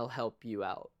 and I'll help you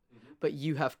out. But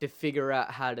you have to figure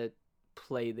out how to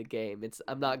play the game.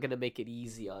 I'm not gonna make it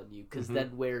easy on you, because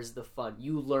then where's the fun?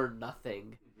 You learn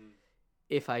nothing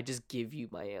if I just give you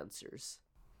my answers.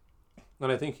 And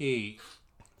I think he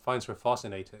finds her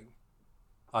fascinating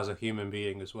as a human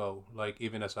being as well. Like,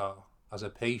 even as a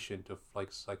patient of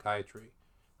like psychiatry,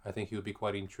 I think he would be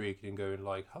quite intrigued in going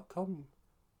like, how come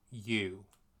you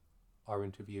are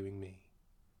interviewing me?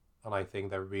 And I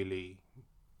think that really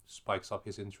spikes up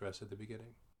his interest at the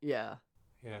beginning. Yeah.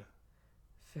 Yeah.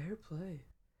 Fair play.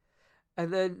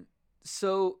 And then,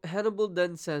 so Hannibal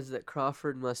then says that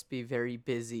Crawford must be very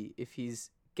busy if he's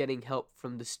getting help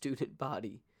from the student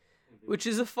body, which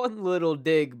is a fun little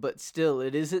dig, but still,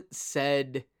 it isn't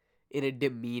said in a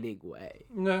demeaning way.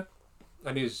 No.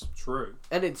 And it's true.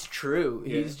 And it's true.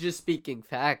 Yeah. He's just speaking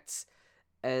facts.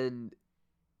 And,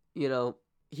 you know,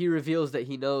 he reveals that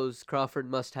he knows Crawford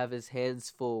must have his hands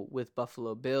full with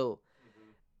Buffalo Bill,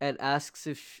 and asks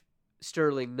if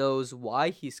Sterling knows why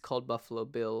he's called Buffalo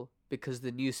Bill, because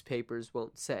the newspapers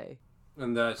won't say.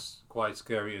 And that's quite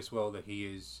scary as well, that he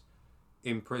is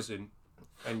in prison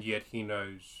and yet he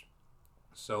knows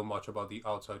so much about the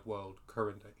outside world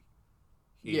currently.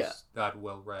 He's that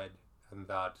well read and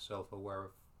that self-aware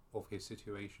of his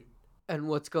situation. And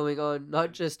what's going on,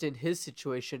 not just in his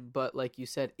situation, but like you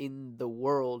said, in the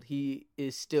world, he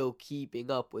is still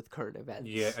keeping up with current events.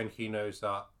 Yeah, and he knows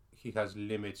that he has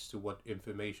limits to what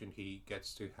information he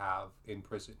gets to have in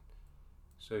prison.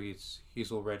 So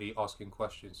he's already asking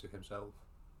questions to himself,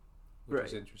 which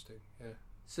is interesting. Yeah.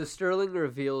 So Sterling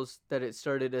reveals that it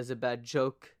started as a bad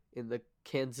joke in the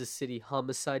Kansas City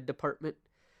homicide department.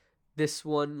 This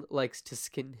one likes to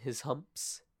skin his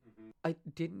humps. I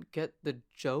didn't get the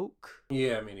joke.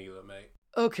 Yeah, me neither, mate.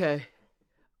 Okay.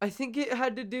 I think it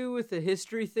had to do with a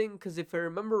history thing, because if I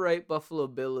remember right, Buffalo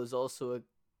Bill is also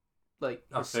a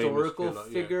historical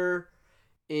figure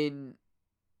in...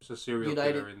 It's a serial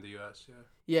killer in the U.S., yeah.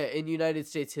 Yeah, in United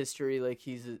States history, like,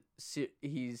 he's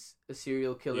a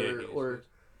serial killer,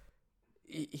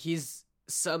 he's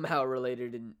somehow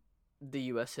related in the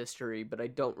U.S. history, but I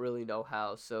don't really know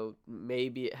how, so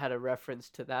maybe it had a reference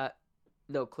to that.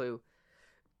 No clue.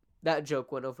 That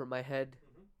joke went over my head,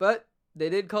 but they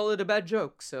did call it a bad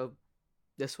joke, so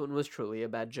this one was truly a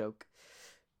bad joke.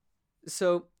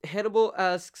 So Hannibal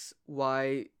asks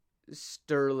why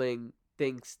Sterling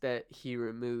thinks that he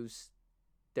removes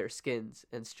their skins,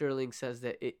 and Sterling says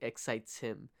that it excites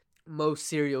him. Most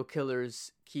serial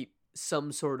killers keep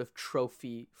some sort of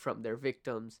trophy from their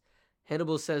victims.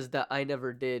 Hannibal says that I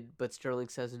never did, but Sterling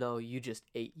says, no, you just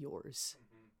ate yours.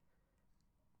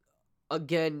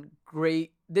 Again,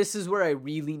 great. This is where I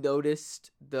really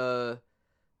noticed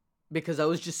because I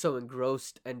was just so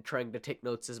engrossed and trying to take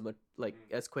notes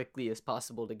as quickly as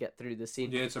possible to get through the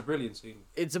scene. Yeah, it's a brilliant scene.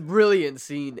 It's a brilliant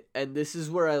scene, and this is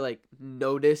where I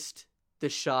noticed the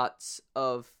shots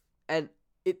of, and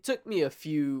it took me a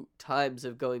few times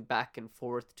of going back and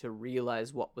forth to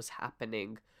realize what was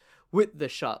happening with the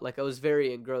shot. I was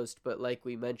very engrossed, but like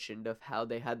we mentioned of how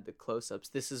they had the close-ups,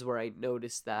 this is where I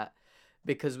noticed that,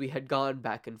 because we had gone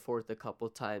back and forth a couple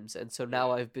times, and so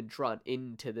now I've been drawn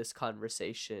into this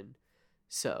conversation.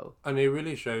 So, and it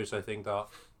really shows, I think, that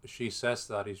she says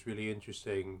that is really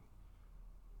interesting,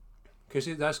 because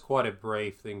that's quite a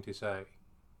brave thing to say,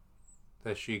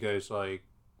 that she goes like,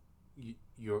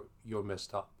 you're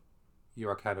messed up,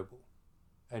 you're a cannibal,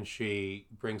 and she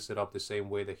brings it up the same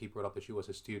way that he brought up that she was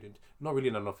a student, not really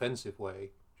in an offensive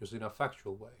way, just in a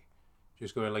factual way,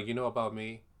 just going like, you know about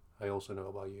me, I also know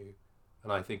about you.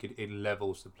 And I think it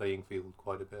levels the playing field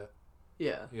quite a bit.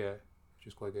 Yeah. Yeah, which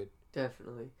is quite good.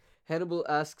 Definitely. Hannibal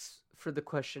asks for the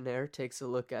questionnaire, takes a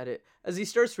look at it. As he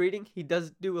starts reading, he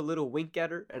does do a little wink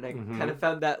at her, and I kind of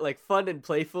found that fun and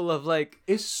playful of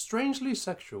It's strangely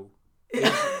sexual.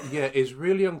 It's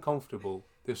really uncomfortable.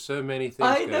 There's so many things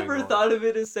going on. I never thought of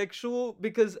it as sexual,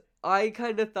 because I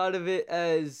kind of thought of it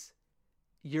as,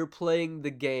 you're playing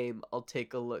the game, I'll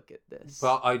take a look at this.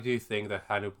 But I do think that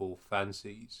Hannibal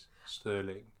fancies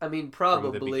Sterling. I mean,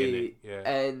 probably,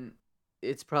 and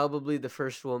it's probably the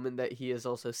first woman that he has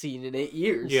also seen in 8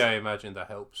 years. Yeah, I imagine that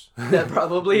helps. That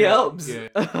probably helps.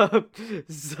 Yeah.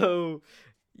 So,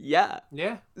 yeah.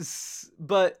 Yeah.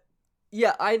 But,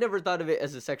 yeah, I never thought of it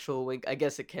as a sexual wink. I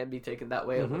guess it can be taken that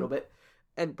way a little bit.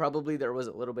 And probably there was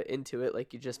a little bit into it,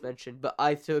 like you just mentioned. But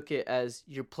I took it as,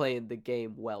 you're playing the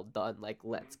game well done.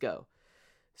 Let's go.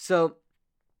 So,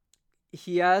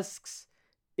 he asks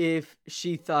if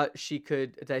she thought she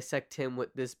could dissect him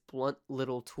with this blunt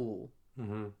little tool.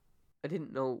 I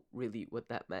didn't know really what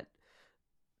that meant.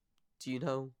 Do you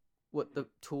know what the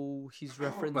tool he's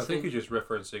referencing? I think he's just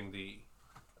referencing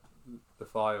the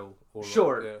file. Or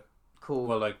sure. Cool.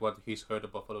 Well, what he's heard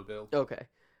of Buffalo Bill. Okay.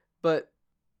 But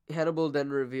Hannibal then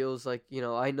reveals, like,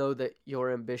 I know that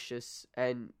you're ambitious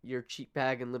and your cheap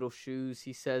bag and little shoes.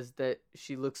 He says that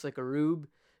she looks like a rube.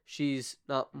 She's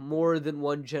not more than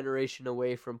one generation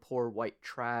away from poor white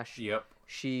trash. Yep.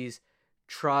 She's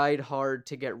tried hard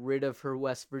to get rid of her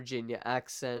West Virginia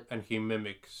accent. And he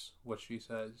mimics what she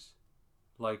says.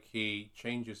 Like, he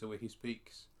changes the way he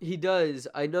speaks. He does.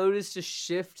 I noticed a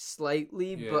shift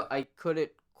slightly, but I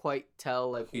couldn't quite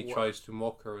tell, like, he tries to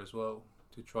mock her as well,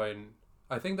 to try and...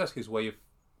 I think that's his way of...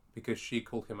 Because she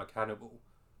called him a cannibal,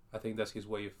 I think that's his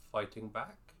way of fighting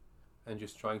back and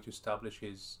just trying to establish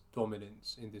his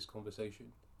dominance in this conversation,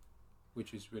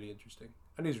 which is really interesting.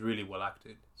 And is really well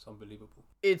acted. It's unbelievable.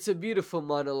 It's a beautiful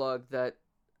monologue that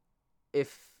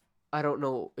I don't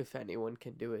know if anyone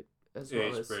can do it as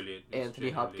well as brilliant.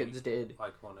 Anthony Hopkins did.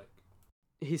 Iconic.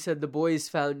 He said the boys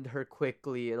found her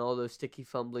quickly and all those sticky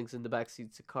fumblings in the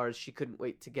backseats of cars. She couldn't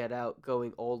wait to get out,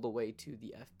 going all the way to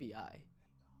the FBI.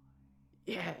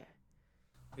 Yeah.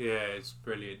 Yeah, it's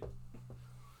brilliant.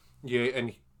 Yeah,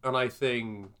 and I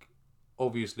think,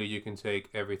 obviously, you can take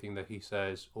everything that he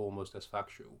says almost as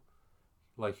factual.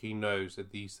 Like, he knows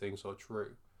that these things are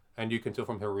true. And you can tell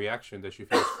from her reaction that she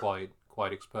feels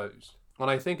quite exposed. And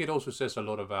I think it also says a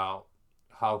lot about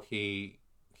how he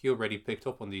already picked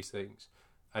up on these things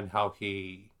and how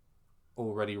he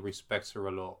already respects her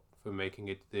a lot for making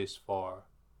it this far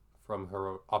from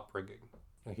her upbringing.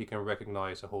 And he can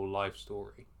recognize a whole life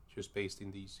story just based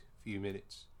in these few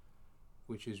minutes,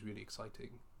 which is really exciting.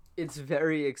 It's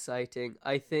very exciting.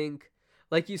 I think,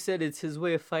 like you said, it's his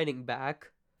way of fighting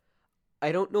back.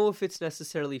 I don't know if it's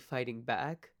necessarily fighting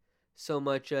back so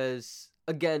much as,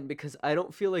 again, because I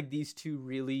don't feel like these two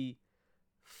really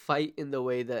fight in the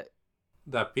way that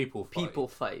people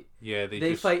fight. Yeah,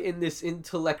 they fight in this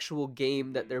intellectual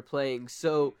game that they're playing.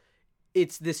 So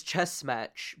it's this chess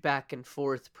match back and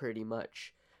forth pretty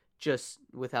much, just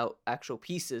without actual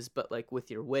pieces, but like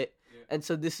with your wit. Yeah. And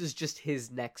so this is just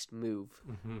his next move.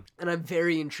 Mm-hmm. And I'm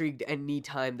very intrigued any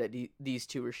time that these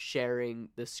two are sharing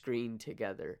the screen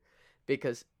together,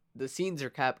 because the scenes are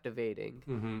captivating,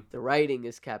 mm-hmm. the writing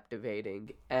is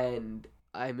captivating, and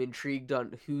I'm intrigued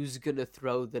on who's gonna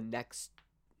throw the next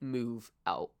move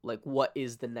out. Like, what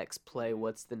is the next play?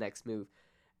 What's the next move?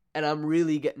 And I'm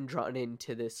really getting drawn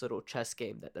into this little chess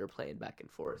game that they're playing back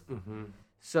and forth. Mm-hmm.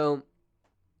 So,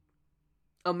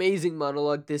 amazing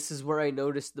monologue. This is where I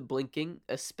noticed the blinking,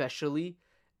 especially.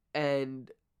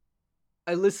 And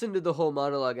I listened to the whole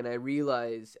monologue and I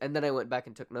realized, and then I went back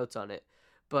and took notes on it,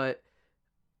 but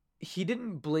he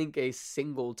didn't blink a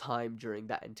single time during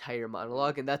that entire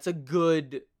monologue. And that's a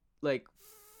good,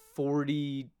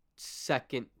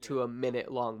 40-second to a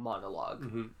minute long monologue.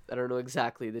 Mm-hmm. I don't know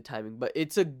exactly the timing, but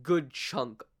it's a good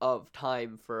chunk of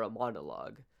time for a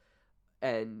monologue.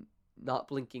 And not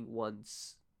blinking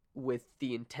once with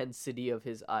the intensity of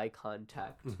his eye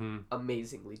contact, mm-hmm.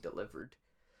 amazingly delivered.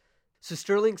 So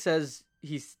Sterling says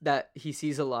he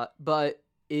sees a lot, but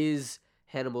is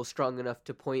Hannibal strong enough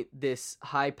to point this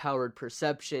high-powered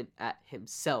perception at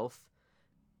himself?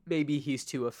 Maybe he's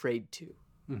too afraid to.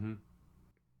 Mm-hmm.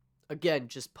 Again,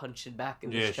 just punching back in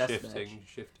this chess match.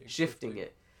 Shifting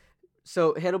it.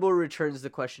 So Hannibal returns the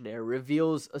questionnaire,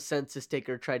 reveals a census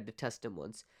taker tried to test him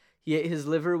once. He ate his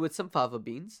liver with some fava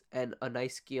beans and a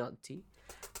nice Chianti,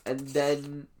 and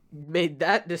then made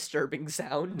that disturbing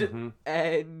sound. Mm-hmm.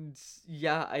 And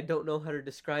yeah, I don't know how to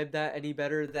describe that any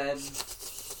better than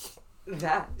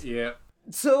that. Yeah.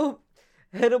 So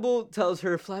Hannibal tells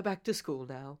her, fly back to school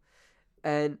now.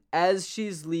 And as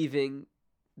she's leaving,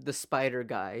 the spider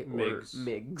guy, or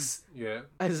Miggs. Yeah.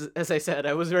 As I said,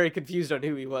 I was very confused on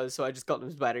who he was, so I just called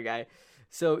him Spider Guy.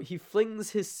 So he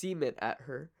flings his semen at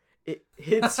her. It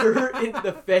hits her in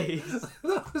the face.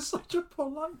 That was such a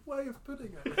polite way of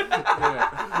putting it.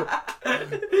 Yeah.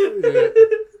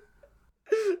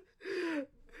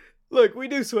 Look, we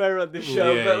do swear on this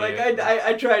show, but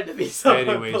I tried to be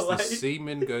somewhat polite. The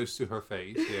semen goes to her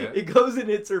face. Yeah. It goes and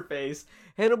hits her face.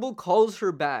 Hannibal calls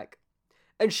her back,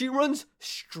 and she runs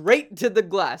straight to the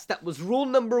glass. That was rule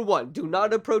number 1. Do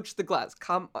not approach the glass.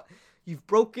 Come on. You've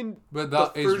broken But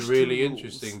that is really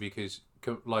interesting because,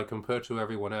 compared to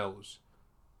everyone else,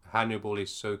 Hannibal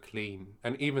is so clean.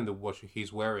 And even what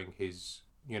he's wearing, his,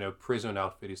 prison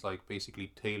outfit is, basically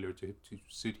tailored to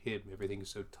suit him. Everything is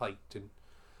so tight.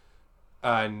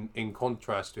 And in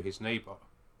contrast to his neighbor,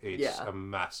 it's a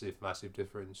massive, massive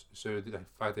difference. So the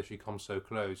fact that she comes so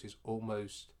close is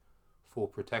almost for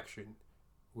protection,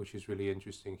 which is really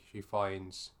interesting. She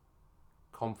finds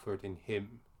comfort in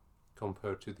him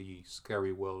compared to the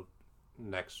scary world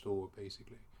next door,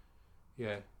 basically.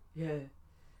 Yeah. Yeah.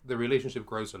 The relationship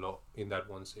grows a lot in that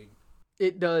one scene.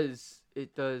 It does.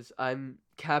 It does. I'm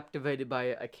captivated by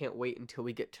it. I can't wait until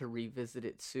we get to revisit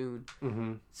it soon.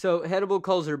 Mm-hmm. So Hannibal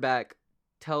calls her back,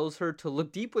 tells her to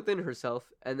look deep within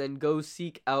herself, and then go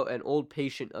seek out an old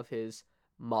patient of his,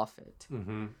 Moffat.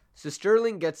 Mm-hmm. So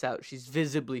Sterling gets out. She's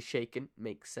visibly shaken.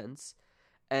 Makes sense.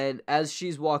 And as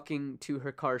she's walking to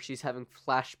her car, she's having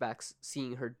flashbacks,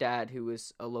 seeing her dad, who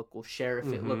is a local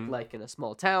sheriff, it looked like, in a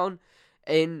small town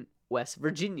in West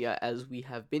Virginia, as we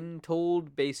have been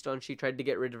told, based on she tried to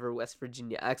get rid of her West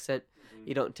Virginia accent.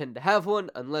 You don't tend to have one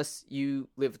unless you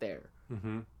live there.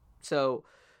 Mm-hmm. So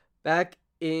back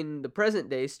in the present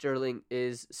day, Sterling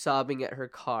is sobbing at her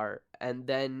car, and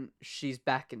then she's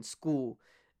back in school,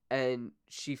 and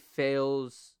she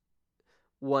fails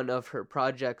one of her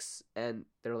projects, and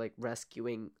they're like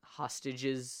rescuing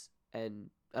hostages, and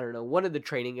I don't know, one of the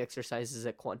training exercises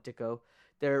at Quantico.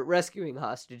 They're rescuing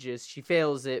hostages. She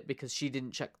fails it because she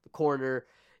didn't check the corner.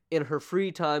 In her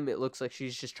free time, it looks like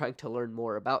she's just trying to learn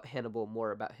more about Hannibal,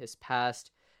 more about his past,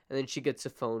 and then she gets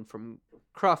a phone from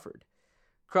Crawford.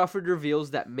 Crawford reveals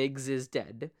that Miggs is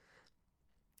dead,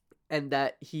 and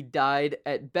that he died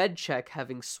at bed check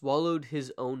having swallowed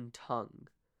his own tongue.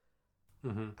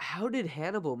 Mm-hmm. How did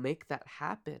Hannibal make that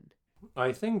happen?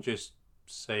 I think just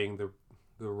saying the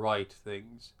right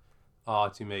things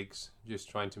to makes, just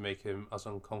trying to make him as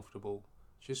uncomfortable,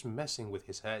 just messing with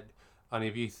his head. And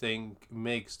if you think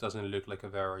Miggs doesn't look like a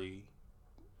very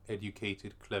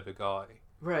educated, clever guy,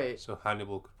 Right. so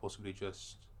Hannibal could possibly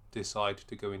just decide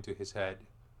to go into his head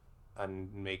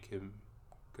and make him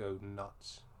go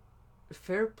nuts.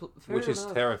 Fair Which enough. is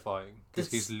terrifying, because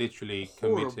That's he's literally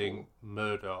horrible. committing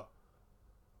murder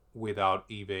without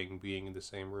even being in the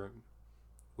same room,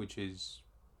 which is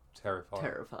terrifying.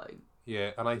 Terrifying.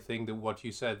 Yeah, and I think that what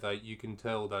you said, that you can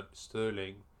tell that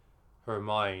Sterling, her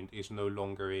mind is no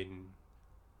longer in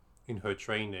her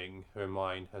training. Her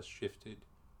mind has shifted,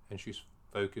 and she's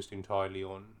focused entirely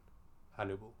on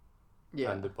Hannibal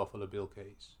Yeah. and the Buffalo Bill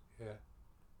case. Yeah,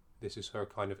 this is her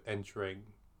kind of entering.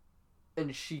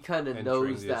 And she kind of entering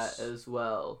knows this- that as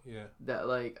well. Yeah. That,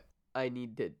 like, I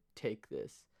need to take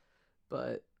this.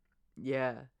 But,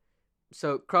 yeah.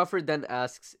 So Crawford then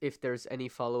asks if there's any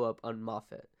follow-up on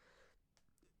Moffat.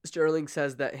 Sterling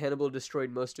says that Hannibal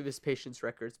destroyed most of his patients'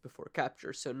 records before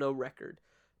capture, so no record.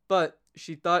 But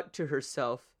she thought to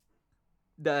herself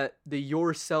that the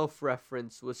yourself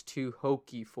reference was too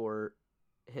hokey for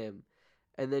him.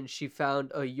 And then she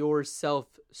found a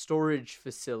yourself storage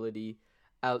facility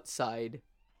outside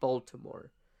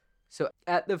Baltimore. So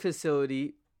at the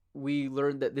facility, we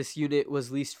learned that this unit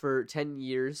was leased for 10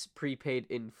 years, prepaid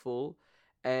in full,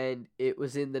 and it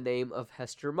was in the name of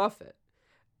Hester Moffat.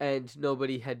 And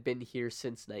nobody had been here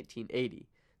since 1980.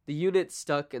 The unit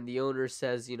stuck, and the owner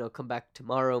says, come back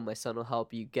tomorrow, my son will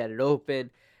help you get it open.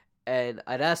 And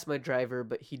I'd asked my driver,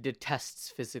 but he detests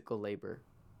physical labor.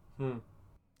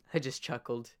 I just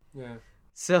chuckled. Yeah.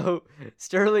 So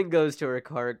Sterling goes to her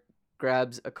car,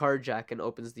 grabs a car jack, and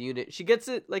opens the unit. She gets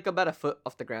it like about a foot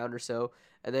off the ground or so,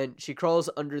 and then she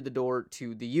crawls under the door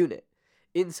to the unit.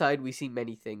 Inside, we see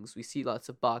many things. We see lots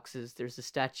of boxes. There's a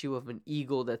statue of an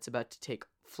eagle that's about to take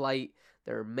flight.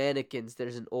 There are mannequins.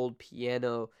 There's an old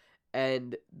piano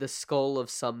and the skull of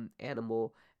some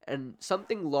animal and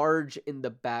something large in the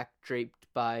back draped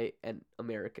by an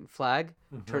American flag.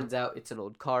 Mm-hmm. Turns out it's an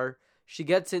old car. She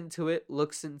gets into it,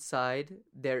 looks inside.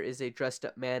 There is a dressed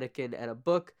up mannequin and a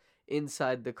book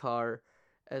inside the car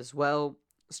as well.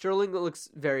 Sterling looks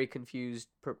very confused,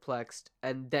 perplexed,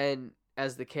 and then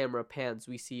as the camera pans,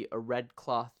 we see a red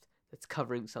cloth that's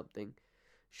covering something.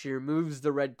 She removes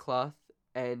the red cloth,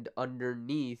 and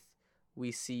underneath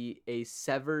we see a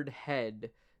severed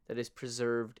head that is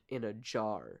preserved in a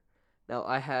jar. Now,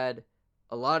 I had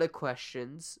a lot of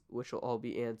questions, which will all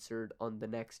be answered on the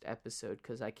next episode,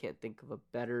 because I can't think of a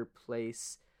better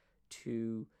place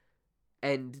to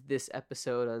end this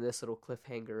episode on this little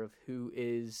cliffhanger of who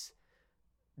is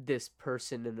this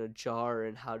person in a jar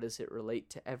and how does it relate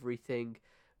to everything.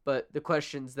 But the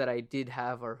questions that I did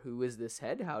have are, who is this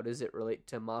head? How does it relate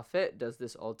to Moffat? Does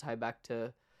this all tie back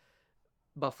to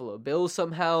Buffalo Bill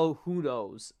somehow? Who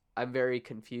knows? I'm very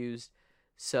confused.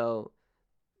 So,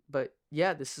 but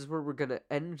yeah, this is where we're going to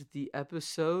end the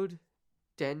episode.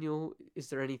 Daniel,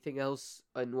 is there anything else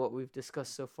in what we've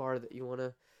discussed so far that you want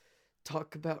to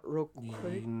talk about real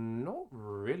quick? Not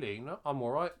really. No, I'm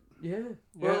all right. Yeah.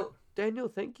 Yeah. Well, Daniel,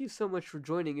 thank you so much for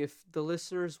joining. If the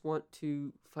listeners want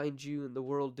to find you in the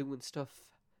world doing stuff,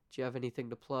 do you have anything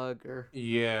to plug or?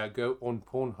 Yeah, go on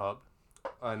Pornhub,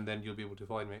 and then you'll be able to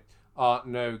find me.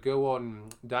 No, go on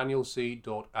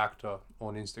danielc.actor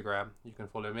on Instagram. You can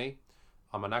follow me.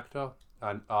 I'm an actor,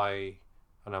 and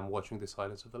I'm watching The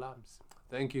Silence of the Lambs.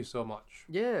 Thank you so much.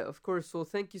 Yeah, of course. Well,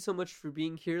 thank you so much for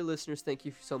being here, listeners. Thank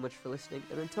you so much for listening.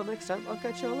 And until next time, I'll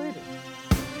catch y'all later.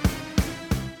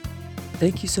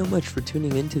 Thank you so much for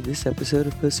tuning in to this episode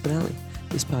of Post Finale.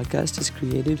 This podcast is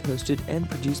created, hosted, and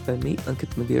produced by me,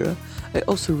 Ankit Madira. I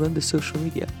also run the social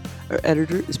media. Our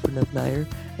editor is Pranav Nair,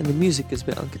 and the music is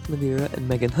by Ankit Madira and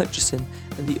Megan Hutchison,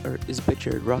 and the art is by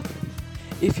Jared Rothman.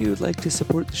 If you would like to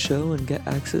support the show and get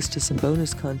access to some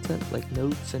bonus content like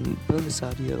notes and bonus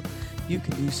audio, you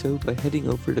can do so by heading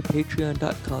over to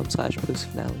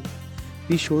patreon.com/postfinale.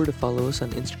 Be sure to follow us on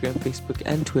Instagram, Facebook,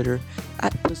 and Twitter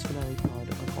at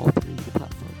postfinallepod on all three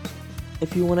platforms.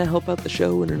 If you want to help out the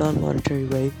show in a non-monetary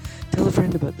way, tell a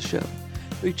friend about the show.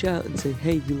 Reach out and say,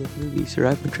 hey, you love movies, or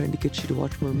I've been trying to get you to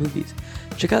watch more movies.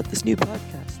 Check out this new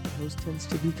podcast. The host tends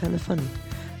to be kind of funny.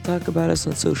 Talk about us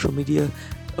on social media,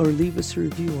 or leave us a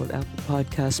review on Apple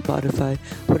Podcasts, Spotify,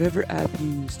 whatever app you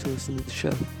use to listen to the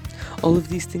show. All of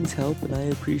these things help, and I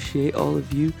appreciate all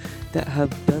of you that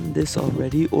have done this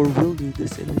already or will do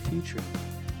this in the future.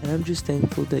 And I'm just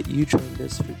thankful that you joined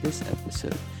us for this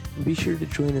episode. And be sure to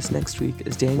join us next week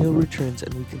as Daniel returns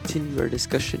and we continue our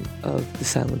discussion of The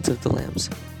Silence of the Lambs.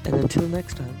 And until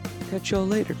next time, catch y'all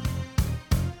later.